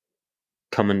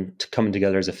coming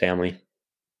together as a family.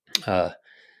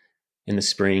 In the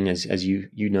spring, as you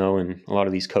know, and a lot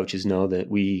of these coaches know, that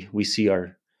we see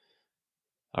our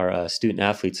student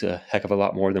athletes a heck of a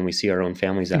lot more than we see our own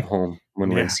families at home when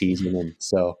we're in Yeah. season. And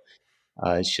so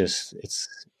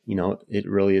it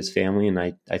really is family. And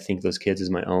I think those kids as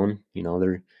my own.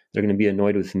 They're going to be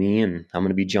annoyed with me, and I'm going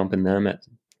to be jumping them at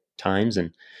times,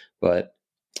 and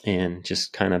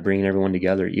just kind of bringing everyone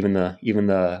together, even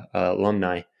the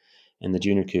alumni and the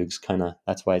junior cougs. Kind of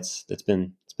that's why it's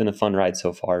been a fun ride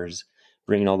so far, is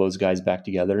bringing all those guys back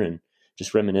together and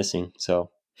just reminiscing.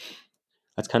 So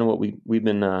that's kind of what we've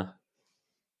been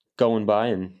going by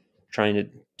and trying to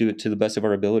do it to the best of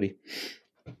our ability.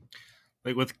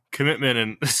 Like with commitment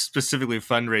and specifically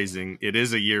fundraising, it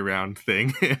is a year-round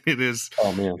thing. It is.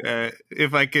 Oh man!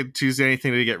 If I could choose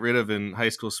anything to get rid of in high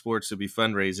school sports, it'd be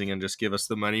fundraising and just give us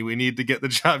the money we need to get the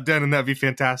job done, and that'd be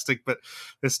fantastic. But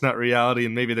it's not reality,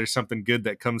 and maybe there's something good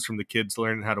that comes from the kids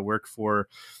learning how to work for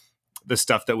the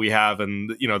stuff that we have,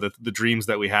 and the dreams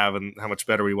that we have, and how much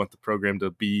better we want the program to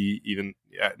be, even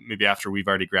maybe after we've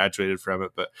already graduated from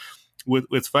it. But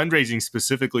with fundraising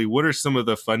specifically, what are some of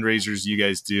the fundraisers you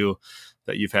guys do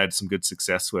that you've had some good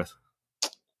success with?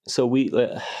 So we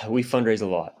fundraise a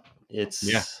lot.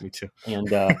 Yeah, me too.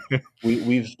 And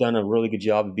we've done a really good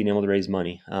job of being able to raise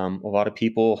money. A lot of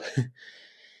people,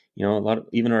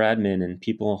 even our admin and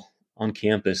people on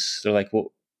campus, they're like,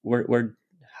 "Well,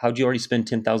 how'd you already spend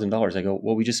 $10,000?" I go,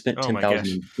 "Well, we just spent Oh my gosh.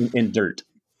 10,000 in dirt."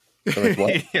 They're like,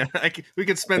 "What?" Yeah, we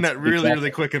could spend that really, exactly.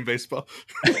 really quick in baseball.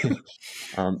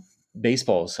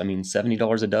 Baseballs, I mean,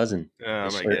 $70 a dozen, Oh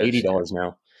my or gosh. $80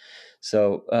 now.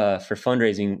 So for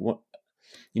fundraising,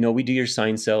 we do your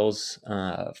sign sales.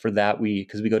 For that,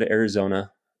 because we go to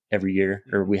Arizona every year,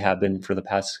 or we have been for the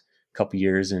past couple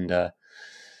years, and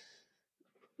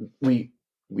we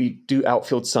do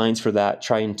outfield signs for that,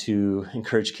 trying to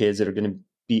encourage kids that are going to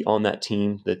be on that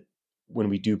team, that when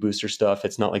we do booster stuff,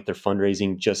 it's not like they're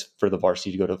fundraising just for the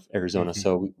varsity to go to Arizona. Mm-hmm.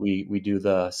 So we do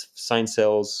the sign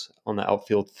sales on the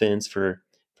outfield fence for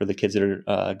the kids that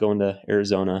are going to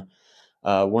Arizona.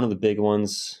 One of the big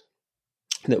ones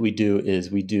that we do is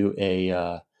we do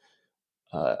a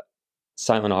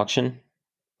silent auction,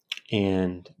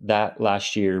 and that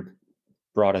last year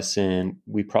brought us in.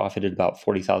 We profited about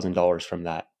 $40,000 from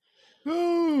that.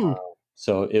 Ooh.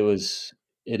 So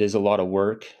it is a lot of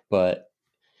work, but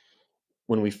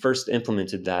when we first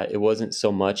implemented that, it wasn't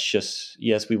so much just,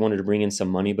 yes, we wanted to bring in some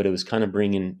money, but it was kind of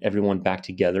bringing everyone back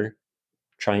together,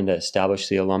 trying to establish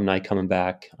the alumni coming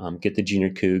back, get the junior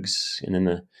cougs,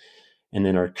 and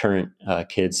then our current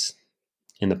kids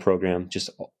in the program, just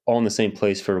all in the same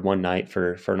place for one night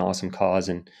for an awesome cause,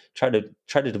 and try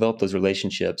to develop those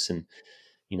relationships. And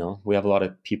we have a lot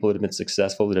of people that have been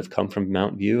successful that have come from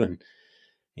Mountain View, and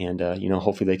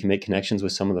hopefully they can make connections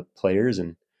with some of the players,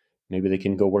 and maybe they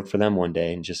can go work for them one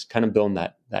day, and just kind of build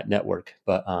that network.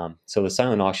 But so the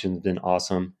silent auction has been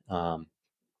awesome.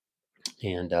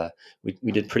 And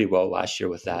we did pretty well last year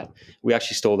with that. We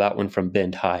actually stole that one from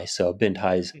Bend High. So Bend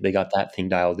High's, they got that thing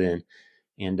dialed in,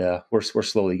 and we're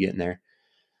slowly getting there.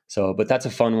 So, but that's a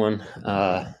fun one.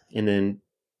 And then,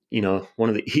 one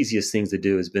of the easiest things to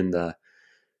do has been the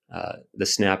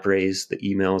snap raise, the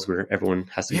emails where everyone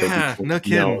has to go Yeah, do no emails.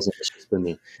 kidding. And it's just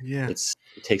been Yeah. it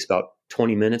takes about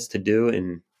 20 minutes to do,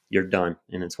 and you're done.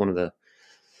 And it's one of the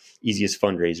easiest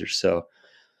fundraisers. So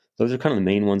those are kind of the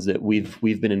main ones that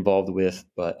we've been involved with.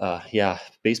 But yeah,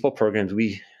 baseball programs,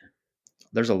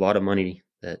 there's a lot of money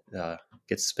that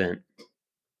gets spent.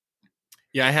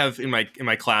 Yeah, I have in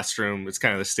my classroom, it's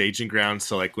kind of the staging ground.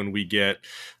 So like when we get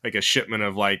like a shipment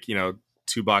of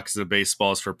 2 boxes of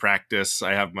baseballs for practice,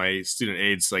 I have my student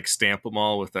aides like stamp them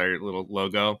all with our little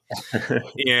logo.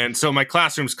 And so my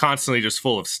classroom's constantly just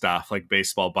full of stuff, like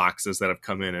baseball boxes that have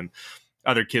come in, and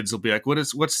other kids will be like,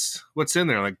 what's in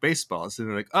there? Like baseballs. And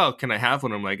they're like, oh, can I have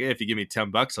one? I'm like, hey, if you give me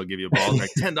 $10, I'll give you a ball. And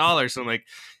they're like, $10. And I'm like,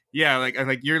 yeah, I'm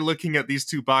like, you're looking at these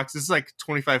 2 boxes, like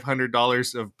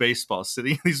 $2,500 of baseball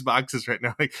sitting in these boxes right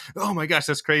now. Like, oh my gosh,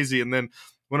 that's crazy. And then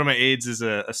one of my aides is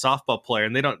a softball player,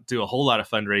 and they don't do a whole lot of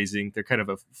fundraising. They're kind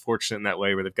of fortunate in that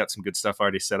way, where they've got some good stuff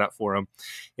already set up for them.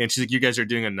 And she's like, you guys are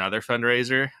doing another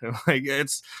fundraiser? I'm like,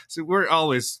 so we're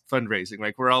always fundraising.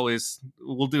 Like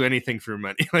we'll do anything for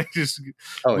money. Like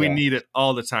we need it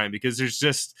all the time, because it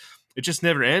just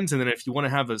never ends. And then if you want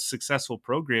to have a successful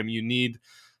program, you need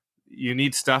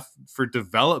stuff for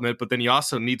development, but then you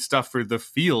also need stuff for the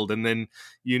field, and then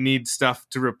you need stuff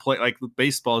to replace, like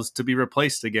baseballs to be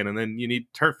replaced again, and then you need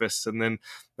turfus, and then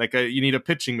you need a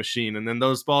pitching machine, and then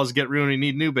those balls get ruined and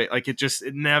you need new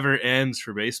it never ends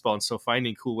for baseball. And so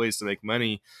finding cool ways to make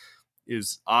money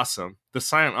is awesome. The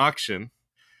silent auction,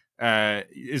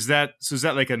 is that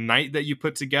like a night that you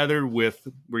put together where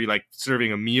you like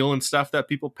serving a meal and stuff that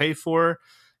people pay for?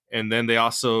 and then they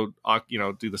also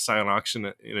do the silent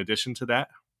auction in addition to that.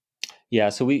 Yeah,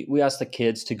 so we asked the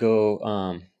kids to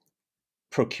go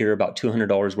procure about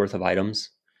 $200 worth of items.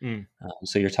 Mm.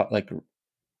 So you're talking like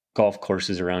golf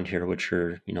courses around here, which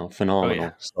are Oh yeah.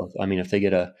 phenomenal. So I mean, if they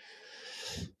get a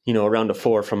round of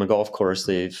 4 from a golf course,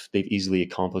 they've easily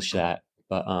accomplished that.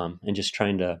 But and just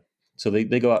trying to, so they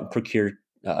go out and procure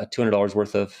 $200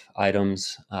 worth of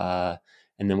items, and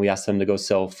then we ask them to go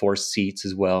sell 4 seats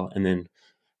as well. And then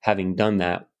having done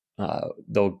that,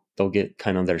 they'll get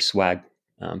kind of their swag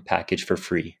package for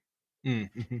free.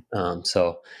 Mm-hmm.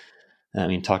 So I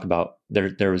mean, talk about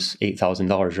there was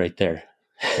 $8,000 right there.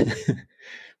 I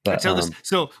But tell this.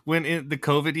 So when in the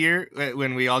COVID year,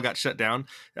 when we all got shut down,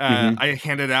 mhm. I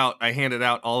handed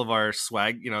out all of our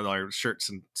swag, our shirts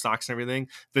and socks and everything,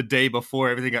 the day before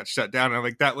everything got shut down. And I'm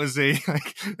like, that's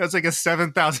like a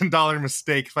 $7,000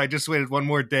 mistake. If I just waited one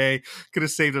more day, could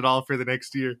have saved it all for the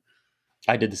next year.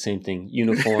 I did the same thing.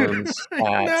 Uniforms,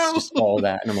 hats, No, just all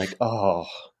that, and I'm like, oh,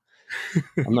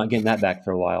 I'm not getting that back for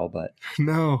a while. But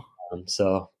no.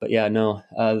 but yeah, no.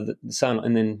 The son,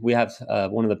 and then we have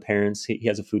one of the parents. He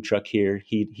has a food truck here.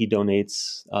 He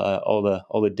donates all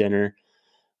the dinner.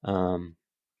 Um,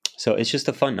 so it's just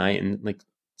a fun night, and like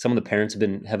some of the parents have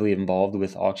been heavily involved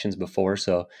with auctions before,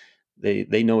 so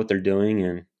they know what they're doing,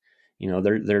 and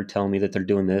they're telling me that they're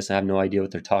doing this. I have no idea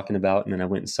what they're talking about, and then I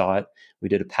went and saw it. We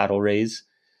did a paddle raise,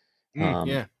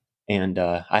 Yeah. and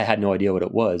I had no idea what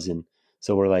it was, and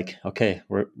so we're like, okay,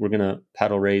 we're gonna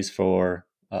paddle raise for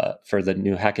the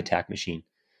new Hack Attack machine,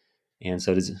 and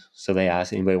so they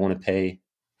asked anybody want to pay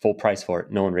full price for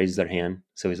it. No one raises their hand,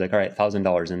 so he's like, all right,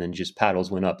 $1,000, and then just paddles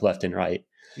went up left and right,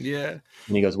 Yeah.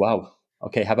 and he goes, wow.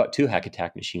 Okay, how about 2 Hack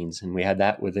Attack machines? And we had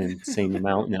that within the same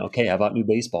amount. And then, okay, how about new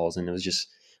baseballs? And it was just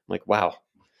like, wow.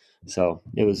 So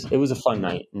it was a fun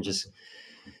night, and just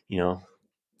you know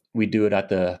we do it at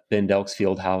the Ben Delks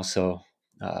Field House, so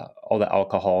all the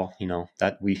alcohol,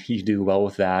 that you do well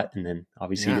with that, and then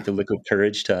obviously you Yeah. get the liquid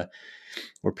courage to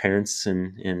where parents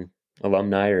and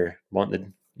alumni are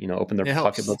wanting to open their It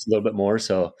helps. pocketbooks a little bit more.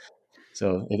 So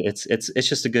it's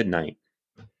just a good night.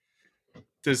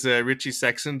 Does Richie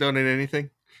Sexton donate anything?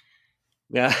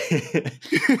 Yeah,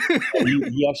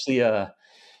 he actually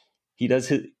he does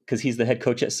his, because he's the head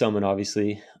coach at Summit,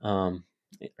 obviously,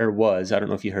 or was. I don't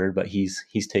know if you heard, but he's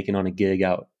taken on a gig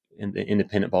out in the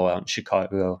independent ball out in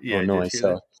Chicago, Yeah, I did Illinois. hear So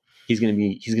that. he's gonna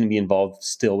be involved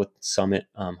still with Summit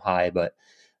High, but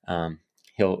um,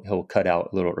 he'll cut out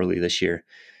a little early this year.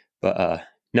 But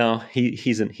no,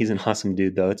 he's an awesome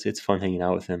dude though. It's fun hanging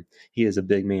out with him. He is a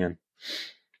big man.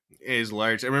 Is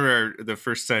large. I remember the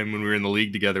first time when we were in the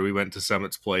league together, we went to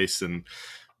Summit's place and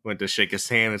went to shake his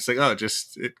hand. It's like, oh,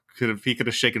 he could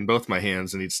have shaken both my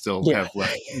hands and Yeah, he'd still have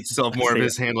more of Say it.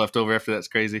 his hand left over after. That's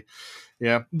crazy.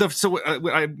 Yeah. So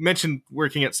I mentioned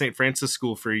working at St. Francis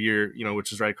School for a year,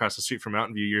 which is right across the street from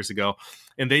Mountain View years ago.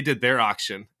 And they did their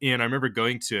auction. And I remember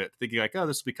going to it thinking like, oh,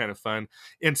 this will be kind of fun.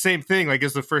 And same thing, like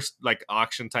it's the first like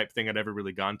auction type thing I'd ever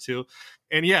really gone to.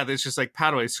 And yeah, there's just like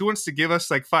paddleways. Who wants to give us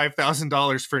like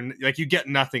 $5,000 for like, you get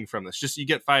nothing from this. Just you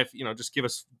get just give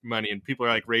us money. And people are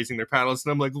like raising their paddles.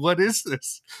 And I'm like, what is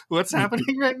this? What's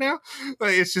happening right now?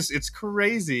 Like, it's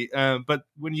crazy. But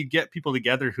when you get people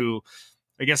together who,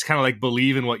 I guess, kind of like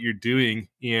believe in what you're doing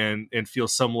and feel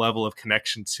some level of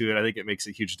connection to it, I think it makes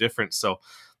a huge difference. So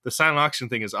the silent auction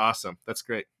thing is awesome. That's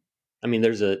great. I mean,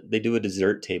 they do a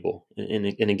dessert table, and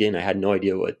again, I had no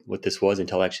idea what this was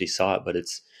until I actually saw it. But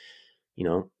it's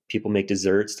people make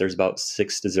desserts. There's about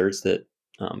 6 desserts that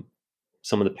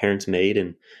some of the parents made,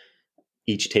 and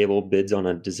each table bids on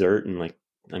a dessert. And like,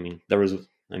 I mean,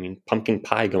 pumpkin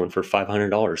pie going for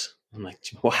 $500. I'm like,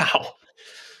 wow.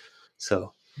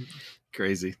 So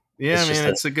Crazy. Yeah, it's just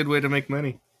man, it's a good way to make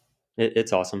money.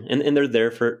 it's awesome, and they're there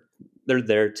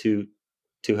to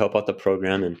help out the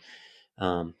program,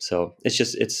 and so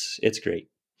it's great.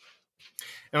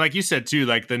 And like you said too,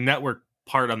 like the network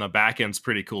part on the back end's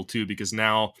pretty cool too, because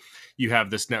now you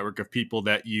have this network of people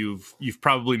that you've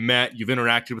probably met, you've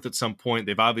interacted with at some point.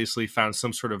 They've obviously found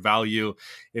some sort of value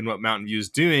in what Mountain View is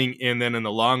doing, and then in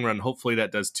the long run, hopefully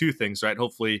that does 2 things, right?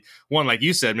 Hopefully, one, like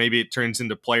you said, maybe it turns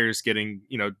into players getting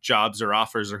jobs or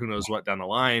offers or who knows what down the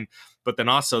line. But then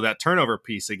also that turnover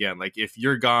piece again, like if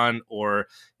you're gone or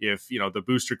if the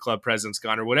booster club president's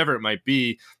gone or whatever it might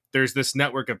be, there's this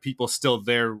network of people still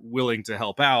there willing to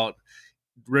help out,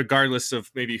 regardless of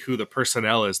maybe who the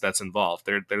personnel is that's involved.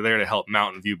 They're there to help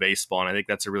Mountain View baseball, and I think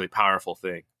that's a really powerful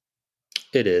thing.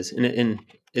 It is, and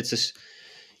it's just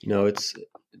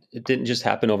it didn't just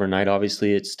happen overnight.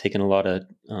 Obviously, it's taken a lot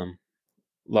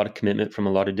of commitment from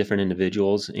a lot of different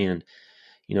individuals, and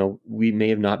we may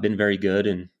have not been very good,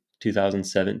 and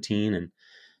 2017, and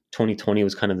 2020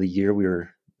 was kind of the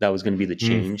year that was going to be the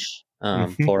change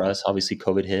Mm-hmm. for us. Obviously,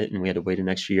 COVID hit, and we had to wait an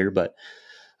extra year. But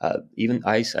even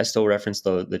I still reference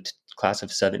the class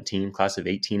of 17, class of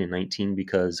 18 and 19,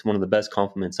 because one of the best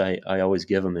compliments I always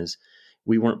give them is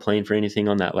we weren't playing for anything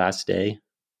on that last day,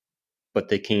 but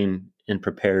they came and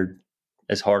prepared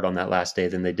as hard on that last day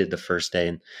than they did the first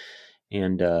day,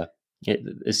 and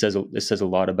it says a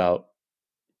lot about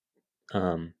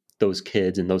those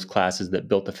kids and those classes that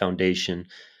built the foundation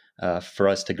for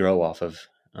us to grow off of.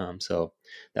 So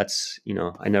that's,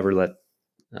 I never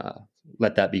uh,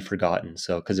 let that be forgotten.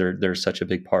 So because they're such a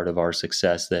big part of our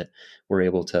success that we're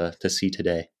able to see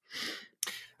today.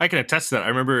 I can attest to that. I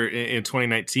remember in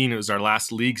 2019, it was our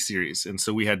last league series. And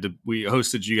so we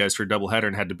hosted you guys for a doubleheader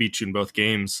and had to beat you in both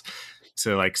games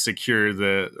to like secure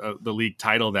the league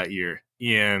title that year.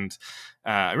 And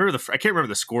I can't remember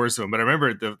the scores of them, but I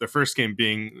remember the first game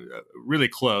being really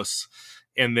close.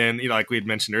 And then, like we had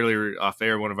mentioned earlier off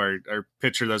air, one of our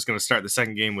pitcher that was going to start the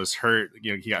second game was hurt.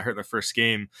 He got hurt in the first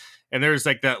game. And there's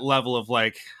like that level of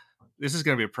like, this is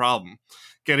going to be a problem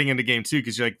getting into game two,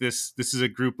 because you're like, this is a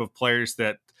group of players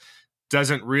that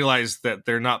doesn't realize that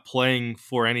they're not playing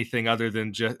for anything other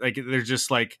than just like, they're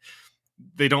just like,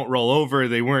 they don't roll over.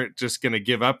 They weren't just going to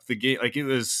give up the game. Like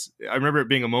I remember it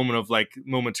being a moment of like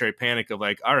momentary panic of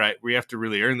like, all right, we have to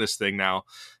really earn this thing now,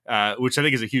 which I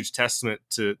think is a huge testament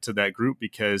to that group,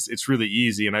 because it's really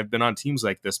easy. And I've been on teams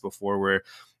like this before where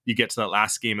you get to that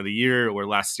last game of the year or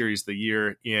last series of the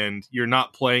year, and you're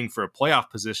not playing for a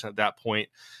playoff position at that point.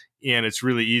 And it's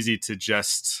really easy to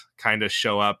just kind of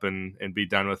show up and be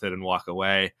done with it and walk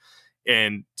away.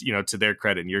 And, to their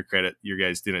credit and your credit, you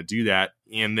guys didn't do that.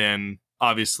 And then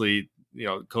obviously,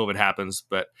 COVID happens,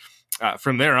 but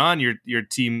from there on, your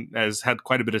team has had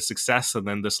quite a bit of success. And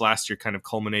then this last year kind of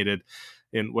culminated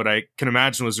in what I can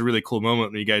imagine was a really cool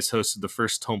moment when you guys hosted the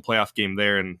first home playoff game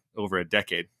there in over a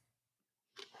decade.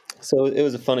 So it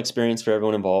was a fun experience for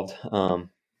everyone involved.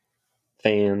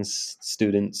 Fans,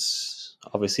 students,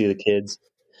 obviously the kids.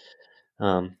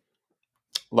 A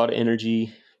lot of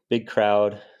energy, big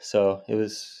crowd. So it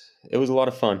was a lot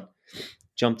of fun.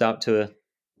 Jumped out to a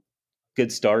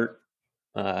good start.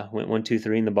 Went 1, 2,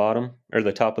 3 in the bottom or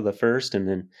the top of the first, and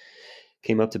then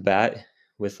came up to bat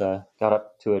with got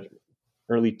up to an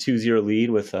early 2-0 lead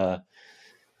with a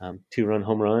 2-run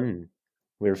home run, and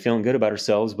we were feeling good about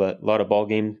ourselves. But a lot of ball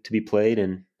game to be played,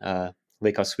 and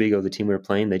Lake Oswego, the team we were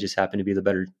playing, they just happened to be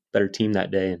the better team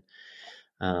that day,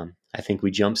 and I think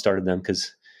we jump started them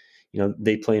because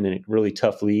they play in a really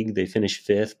tough league. They finished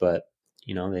 5th, but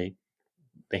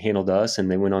they handled us, and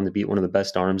they went on to beat one of the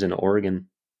best arms in Oregon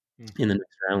in the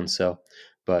next round. So,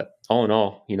 but all in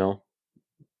all,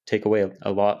 take away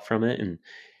a lot from it, and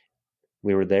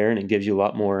we were there, and it gives you a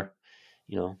lot more,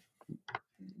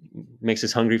 makes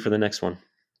us hungry for the next one.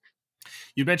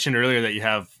 You mentioned earlier that you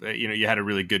have, you had a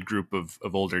really good group of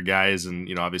older guys,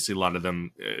 and obviously a lot of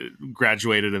them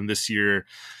graduated, and this year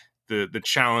the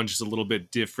challenge is a little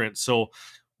bit different. So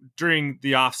during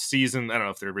the off season, I don't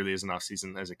know if there really is an off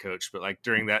season as a coach, but like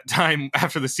during that time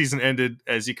after the season ended,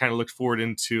 as you kind of looked forward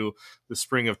into the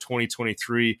spring of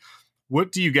 2023,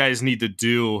 what do you guys need to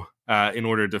do in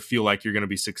order to feel like you're going to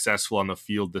be successful on the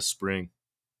field this spring?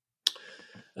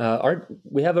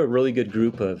 We have a really good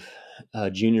group of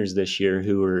juniors this year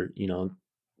who are,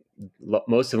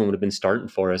 most of them would have been starting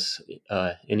for us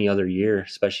any other year,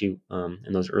 especially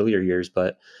in those earlier years.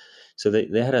 But so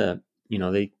they had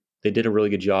they did a really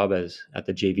good job at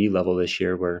the JV level this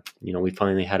year, where we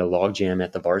finally had a logjam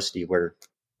at the varsity where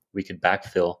we could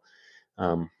backfill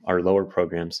our lower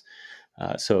programs.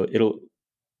 So it'll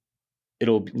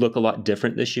look a lot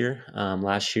different this year.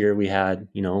 Last year we had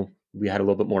a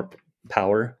little bit more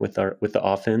power with the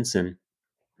offense,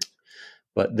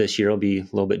 but this year will be a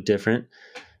little bit different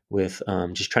with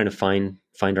just trying to find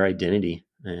our identity,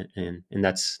 and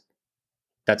that's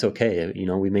okay.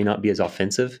 We may not be as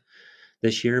offensive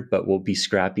this year, but we'll be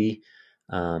scrappy.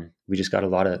 We just got a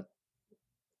lot of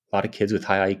kids with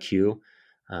high IQ,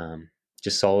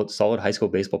 just solid high school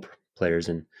baseball players,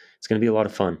 and it's going to be a lot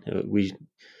of fun. We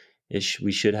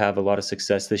should have a lot of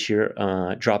success this year.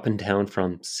 Dropping down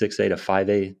from 6A to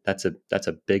 5A, that's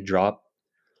a big drop,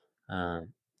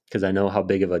 because I know how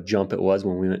big of a jump it was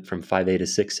when we went from 5A to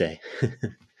 6A.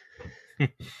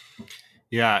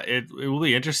 Yeah, it will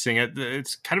be interesting.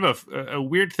 It's kind of a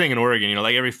weird thing in Oregon.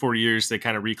 Like every 4 years, they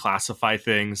kind of reclassify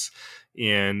things,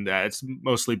 and it's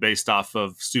mostly based off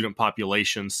of student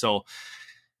population. So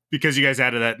because you guys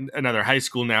added another high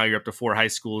school now, you're up to 4 high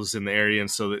schools in the area. And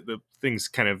so the things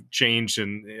kind of changed,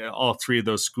 and all 3 of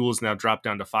those schools now drop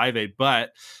down to 5A.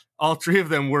 But all three of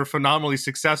them were phenomenally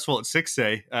successful at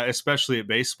 6A, especially at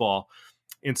baseball.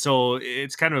 And so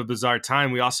it's kind of a bizarre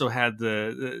time. We also had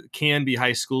the Canby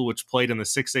High School, which played in the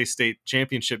 6A state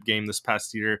championship game this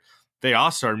past year. They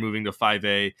also are moving to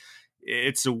 5A.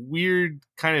 It's a weird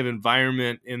kind of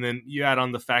environment. And then you add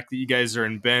on the fact that you guys are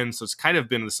in Bend. So it's kind of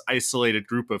been this isolated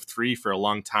group of three for a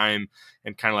long time,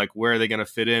 and kind of like, where are they going to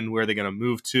fit in? Where are they going to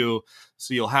move to?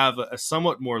 So you'll have a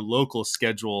somewhat more local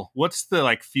schedule. What's the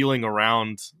like feeling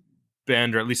around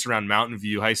Bend, or at least around Mountain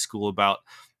View High School, about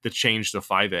the change to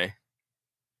 5A?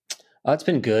 It's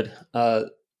been good.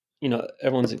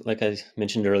 Everyone's, like I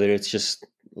mentioned earlier, it's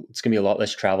going to be a lot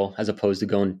less travel as opposed to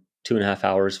going 2.5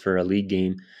 hours for a league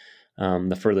game.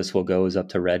 The furthest we'll go is up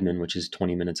to Redmond, which is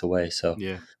 20 minutes away. So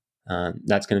Yeah.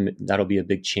 that'll be a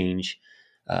big change.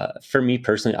 For me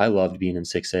personally, I loved being in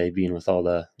 6A, being with all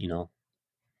the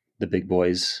big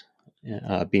boys,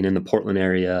 being in the Portland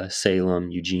area, Salem,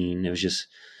 Eugene. It's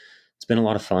been a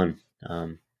lot of fun.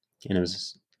 And it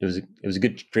was a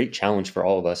great challenge for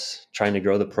all of us, trying to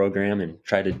grow the program and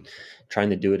trying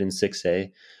to do it in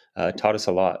 6A. Taught us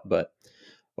a lot, but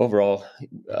overall,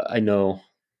 I know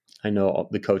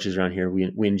the coaches around here,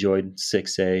 we enjoyed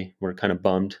 6A. We're kind of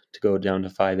bummed to go down to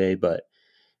 5A, but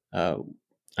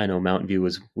I know Mountain View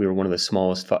we were one of the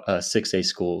smallest 6A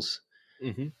schools.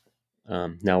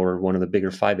 Mm-hmm. Now we're one of the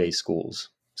bigger 5A schools.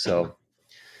 So,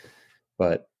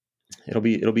 but it'll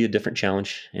be a different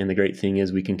challenge. And the great thing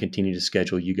is we can continue to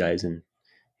schedule you guys and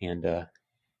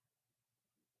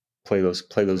play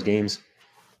those games.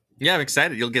 Yeah, I'm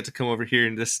excited. You'll get to come over here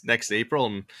in this next April,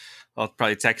 and I'll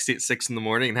probably text you at 6 a.m.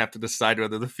 and have to decide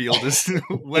whether the field is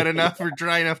wet enough or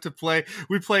dry enough to play.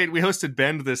 We hosted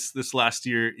Bend this last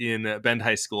year in Bend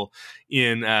High School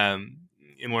in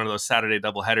one of those Saturday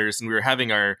doubleheaders, and we were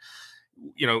having our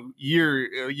a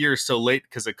year or so late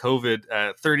because of COVID,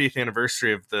 30th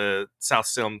anniversary of the South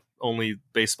Salem only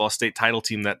baseball state title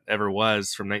team that ever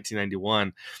was, from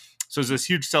 1991. So it was this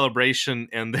huge celebration,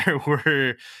 and there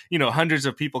were, hundreds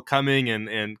of people coming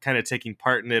and kind of taking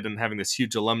part in it, and having this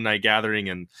huge alumni gathering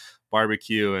and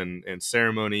barbecue and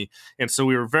ceremony. And so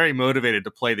we were very motivated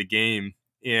to play the game.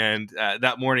 And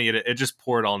that morning, it just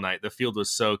poured all night. The field was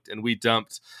soaked, and we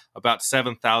dumped about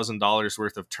 $7,000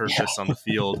 worth of turfus on the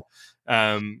field.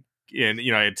 And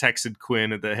I had texted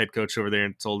Quinn, the head coach over there,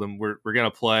 and told him we're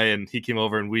going to play. And he came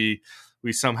over, and we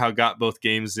somehow got both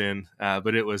games in,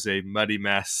 but it was a muddy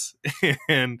mess.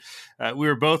 And we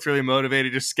were both really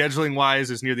motivated. Just scheduling wise,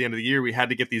 it was near the end of the year. We had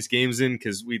to get these games in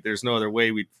because there's no other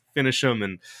way we'd finish them.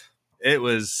 And it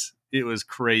was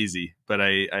crazy, but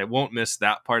I won't miss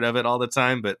that part of it all the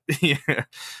time. But yeah,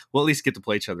 we'll at least get to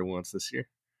play each other once this year.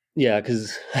 Yeah,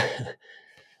 because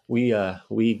we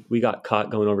got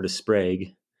caught going over to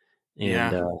Sprague,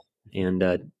 and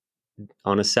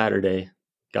on a Saturday,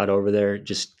 got over there,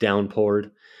 just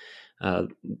downpoured.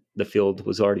 The field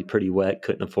was already pretty wet,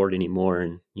 couldn't afford any more,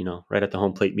 and right at the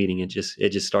home plate meeting, it just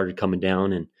started coming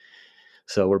down, and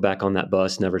so we're back on that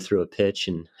bus. Never threw a pitch,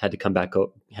 and had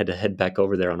to head back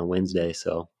over there on a Wednesday.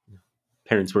 So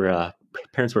parents were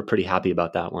pretty happy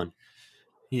about that one.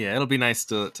 Yeah, it'll be nice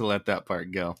to let that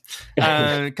part go.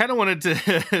 Kind of wanted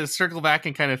to circle back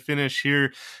and kind of finish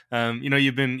here.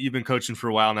 You've been coaching for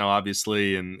a while now,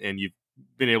 obviously, and you've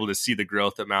been able to see the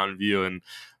growth at Mountain View, and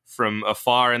from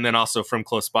afar, and then also from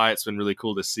close by. It's been really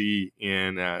cool to see,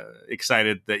 and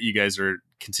excited that you guys are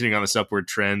continuing on this upward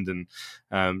trend, and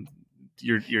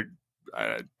you're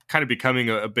kind of becoming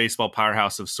a baseball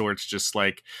powerhouse of sorts, just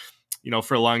like,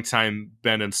 for a long time,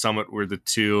 Bend and Summit were the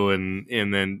two. And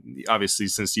then obviously,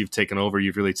 since you've taken over,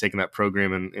 you've really taken that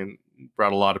program and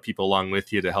brought a lot of people along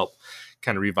with you to help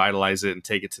kind of revitalize it and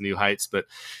take it to new heights. But,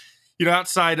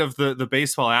 outside of the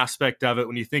baseball aspect of it,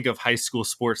 when you think of high school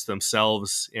sports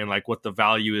themselves and like what the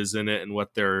value is in it and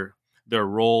what their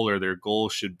role or their goal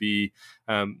should be,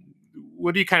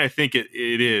 what do you kind of think it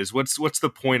is? What's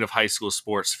the point of high school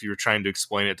sports, if you were trying to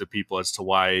explain it to people, as to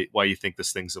why you think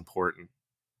this thing's important?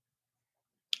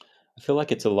 I feel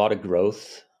like it's a lot of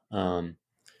growth. We're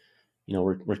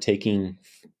taking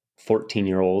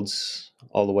 14-year-olds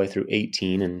all the way through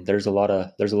 18, and there's a lot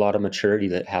of maturity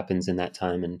that happens in that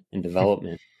time and in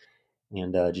development,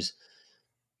 and just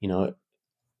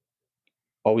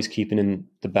always keeping in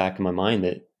the back of my mind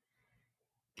that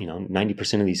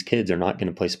 90% of these kids are not going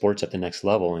to play sports at the next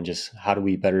level, and just how do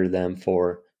we better them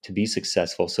to be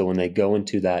successful? So when they go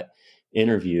into that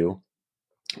interview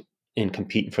and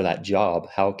competing for that job,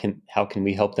 how can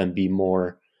we help them be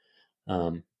more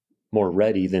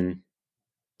ready than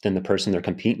the person they're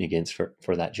competing against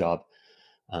for that job,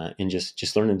 and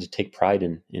just learning to take pride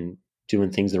in doing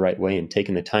things the right way and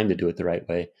taking the time to do it the right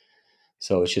way.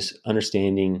 So it's just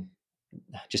understanding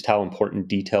just how important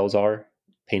details are,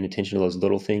 paying attention to those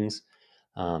little things,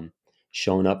 um,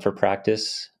 showing up for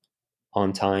practice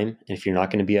on time. And if you're not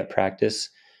going to be at practice,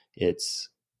 it's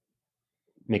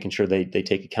making sure they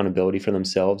take accountability for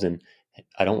themselves. And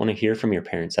I don't want to hear from your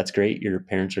parents. That's great. Your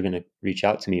parents are going to reach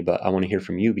out to me, but I want to hear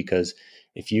from you, because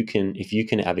if you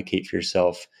can advocate for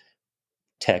yourself,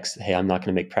 text, hey, I'm not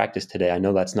going to make practice today. I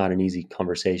know that's not an easy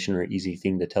conversation or easy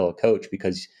thing to tell a coach,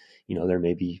 because, there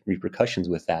may be repercussions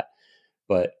with that.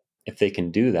 But if they can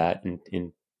do that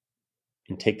and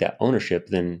take that ownership,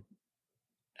 then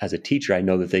as a teacher, I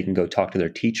know that they can go talk to their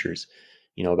teachers,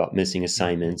 about missing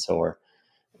assignments, or,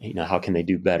 how can they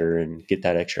do better and get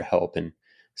that extra help, and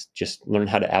just learn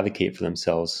how to advocate for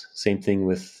themselves. Same thing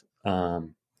with all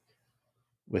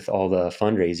the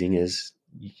fundraising is,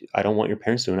 I don't want your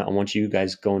parents doing it. I want you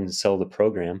guys going to sell the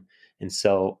program and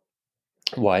sell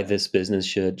why this business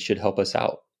should help us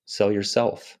out. Sell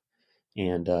yourself.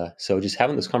 And so just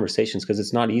having those conversations, because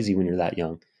it's not easy when you're that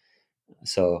young.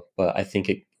 So, but I think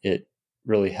it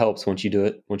really helps once you do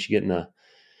it, once you get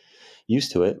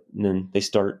used to it, and then they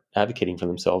start advocating for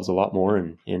themselves a lot more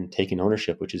and taking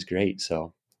ownership, which is great.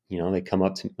 So, they come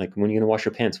up to like, when are you going to wash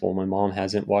your pants? Well, my mom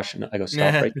hasn't washed. I go,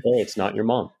 stop right there. It's not your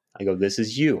mom. I go, this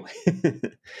is you.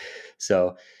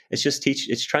 So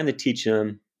it's trying to teach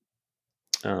them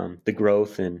the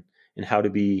growth and how to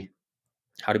be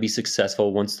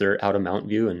successful once they're out of Mountain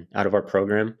View and out of our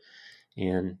program,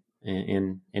 and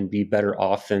be better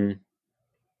off than,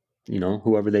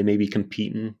 whoever they may be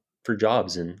competing for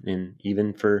jobs and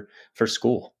even for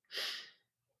school.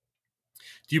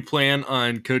 Do you plan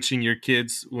on coaching your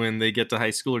kids when they get to high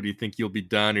school, or do you think you'll be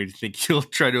done, or do you think you'll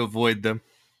try to avoid them?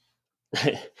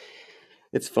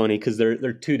 It's funny because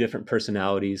they're two different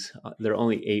personalities. They're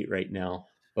only 8 right now,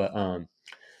 but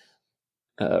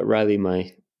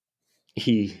Riley,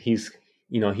 he's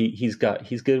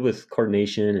good with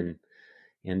coordination,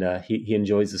 and he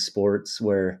enjoys the sports,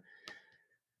 where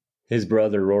his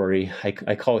brother Rory,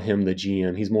 I call him the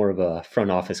GM. He's more of a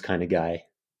front office kind of guy.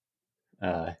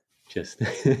 Just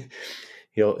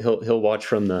he'll watch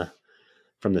from the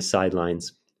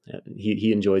sidelines.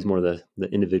 He enjoys more of the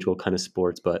individual kind of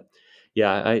sports, but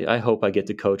yeah, I hope I get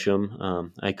to coach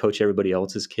him. I coach everybody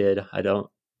else's kid. I don't.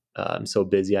 I'm so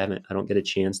busy. I don't get a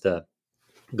chance to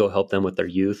go help them with their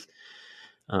youth,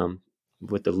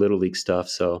 with the little league stuff.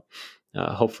 So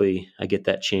hopefully I get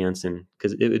that chance, and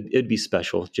because it'd be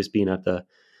special just being at the,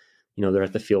 they're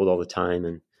at the field all the time.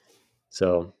 And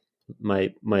so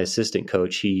my assistant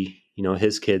coach,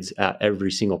 his kid's at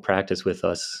every single practice with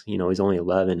us. He's only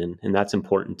 11, and that's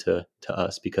important to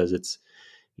us, because it's,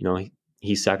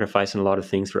 he's sacrificing a lot of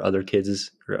things for other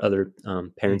kids or other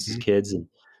parents' kids. And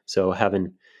so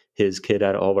having his kid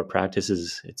at all of our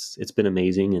practices, it's been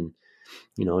amazing. And,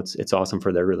 it's awesome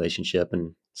for their relationship.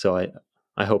 And so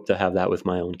I hope to have that with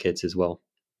my own kids as well.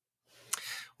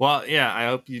 Well, yeah, I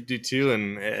hope you do too.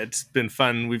 And it's been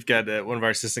fun. We've got one of our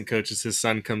assistant coaches. His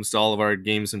son comes to all of our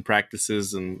games and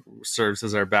practices and serves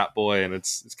as our bat boy. And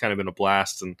it's kind of been a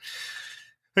blast. And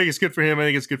I think it's good for him. I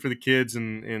think it's good for the kids.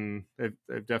 And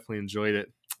I've definitely enjoyed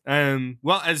it.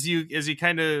 Well, as you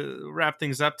kind of wrap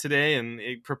things up today and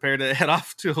prepare to head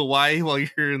off to Hawaii while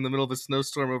you're in the middle of a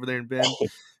snowstorm over there in Bend,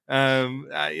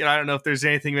 I don't know if there's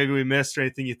anything maybe we missed or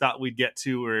anything you thought we'd get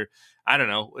to, or I don't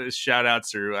know, shout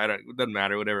outs, or it doesn't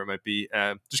matter, whatever it might be.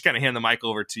 Just kind of hand the mic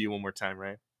over to you one more time,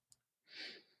 right?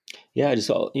 Yeah, just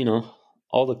all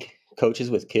the coaches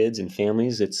with kids and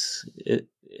families. It's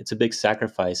a big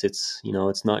sacrifice. It's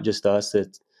it's not just us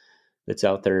that's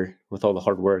out there with all the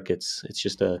hard work. It's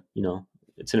just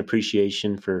it's an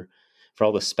appreciation for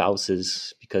all the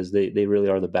spouses, because they really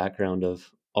are the background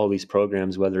of all these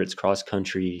programs, whether it's cross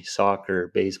country,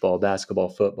 soccer, baseball, basketball,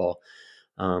 football.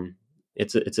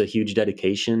 It's a huge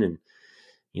dedication. And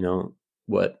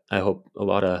what I hope a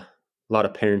lot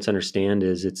of parents understand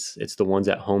is it's the ones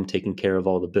at home taking care of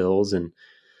all the bills, and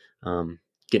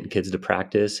getting kids to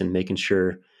practice, and making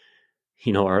sure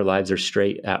our lives are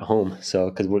straight at home. So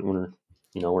because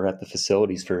we're at the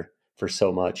facilities for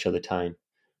so much of the time,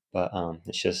 but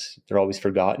it's just, they're always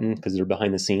forgotten because they're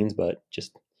behind the scenes. But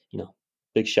just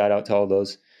big shout out to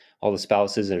all the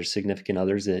spouses that are significant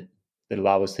others that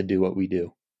allow us to do what we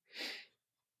do.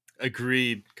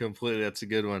 Agreed completely. That's a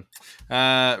good one.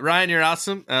 Ryan, you're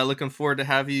awesome. Looking forward to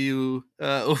have you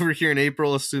over here in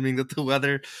April, assuming that the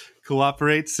weather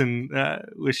cooperates, and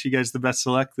wish you guys the best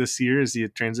of luck this year as you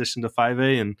transition to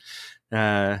 5A, and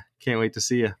can't wait to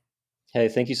see you. Hey,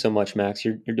 thank you so much, Max.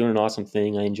 You're doing an awesome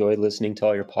thing. I enjoyed listening to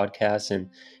all your podcasts and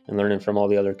learning from all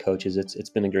the other coaches. It's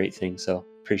been a great thing. So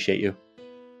appreciate you.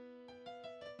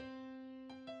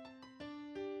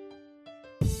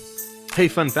 Hey,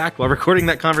 fun fact, while recording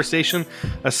that conversation,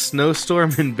 a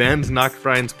snowstorm in Bend knocked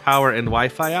Brian's power and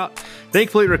Wi-Fi out.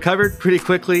 Thankfully, it recovered pretty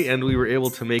quickly, and we were able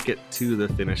to make it to the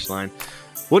finish line.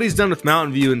 What he's done with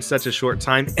Mountain View in such a short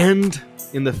time, and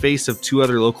in the face of two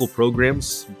other local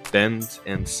programs, Bend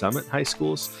and Summit High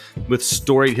Schools, with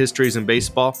storied histories in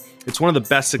baseball, it's one of the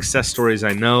best success stories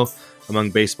I know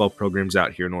among baseball programs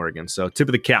out here in Oregon. So tip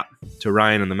of the cap to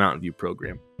Ryan and the Mountain View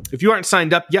program. If you aren't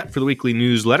signed up yet for the weekly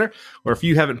newsletter, or if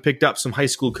you haven't picked up some High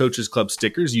School Coaches Club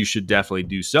stickers, you should definitely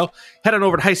do so. Head on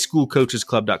over to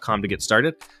highschoolcoachesclub.com to get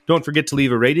started. Don't forget to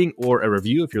leave a rating or a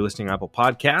review if you're listening on Apple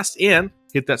Podcasts, and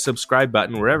hit that subscribe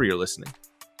button wherever you're listening.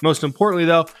 Most importantly,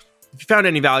 though, if you found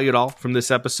any value at all from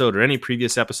this episode or any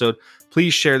previous episode,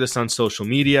 please share this on social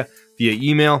media, via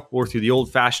email, or through the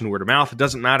old-fashioned word of mouth. It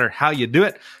doesn't matter how you do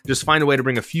it. Just find a way to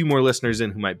bring a few more listeners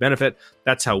in who might benefit.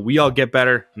 That's how we all get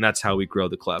better, and that's how we grow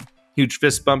the club. Huge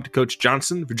fist bump to Coach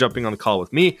Johnson for jumping on the call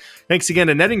with me. Thanks again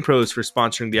to Netting Pros for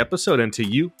sponsoring the episode, and to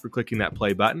you for clicking that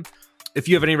play button. If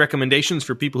you have any recommendations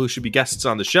for people who should be guests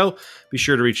on the show, be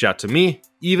sure to reach out to me,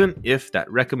 even if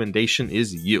that recommendation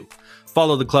is you.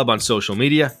 Follow the club on social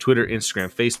media, Twitter,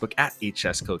 Instagram, Facebook at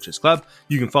HS Coaches Club.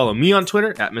 You can follow me on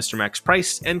Twitter at Mr. Max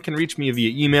Price, and can reach me via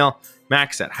email,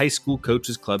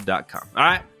 max@highschoolcoachesclub.com. All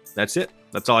right, that's it.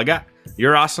 That's all I got.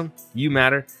 You're awesome. You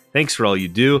matter. Thanks for all you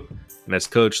do. And as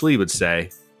Coach Lee would say,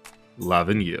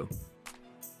 loving you.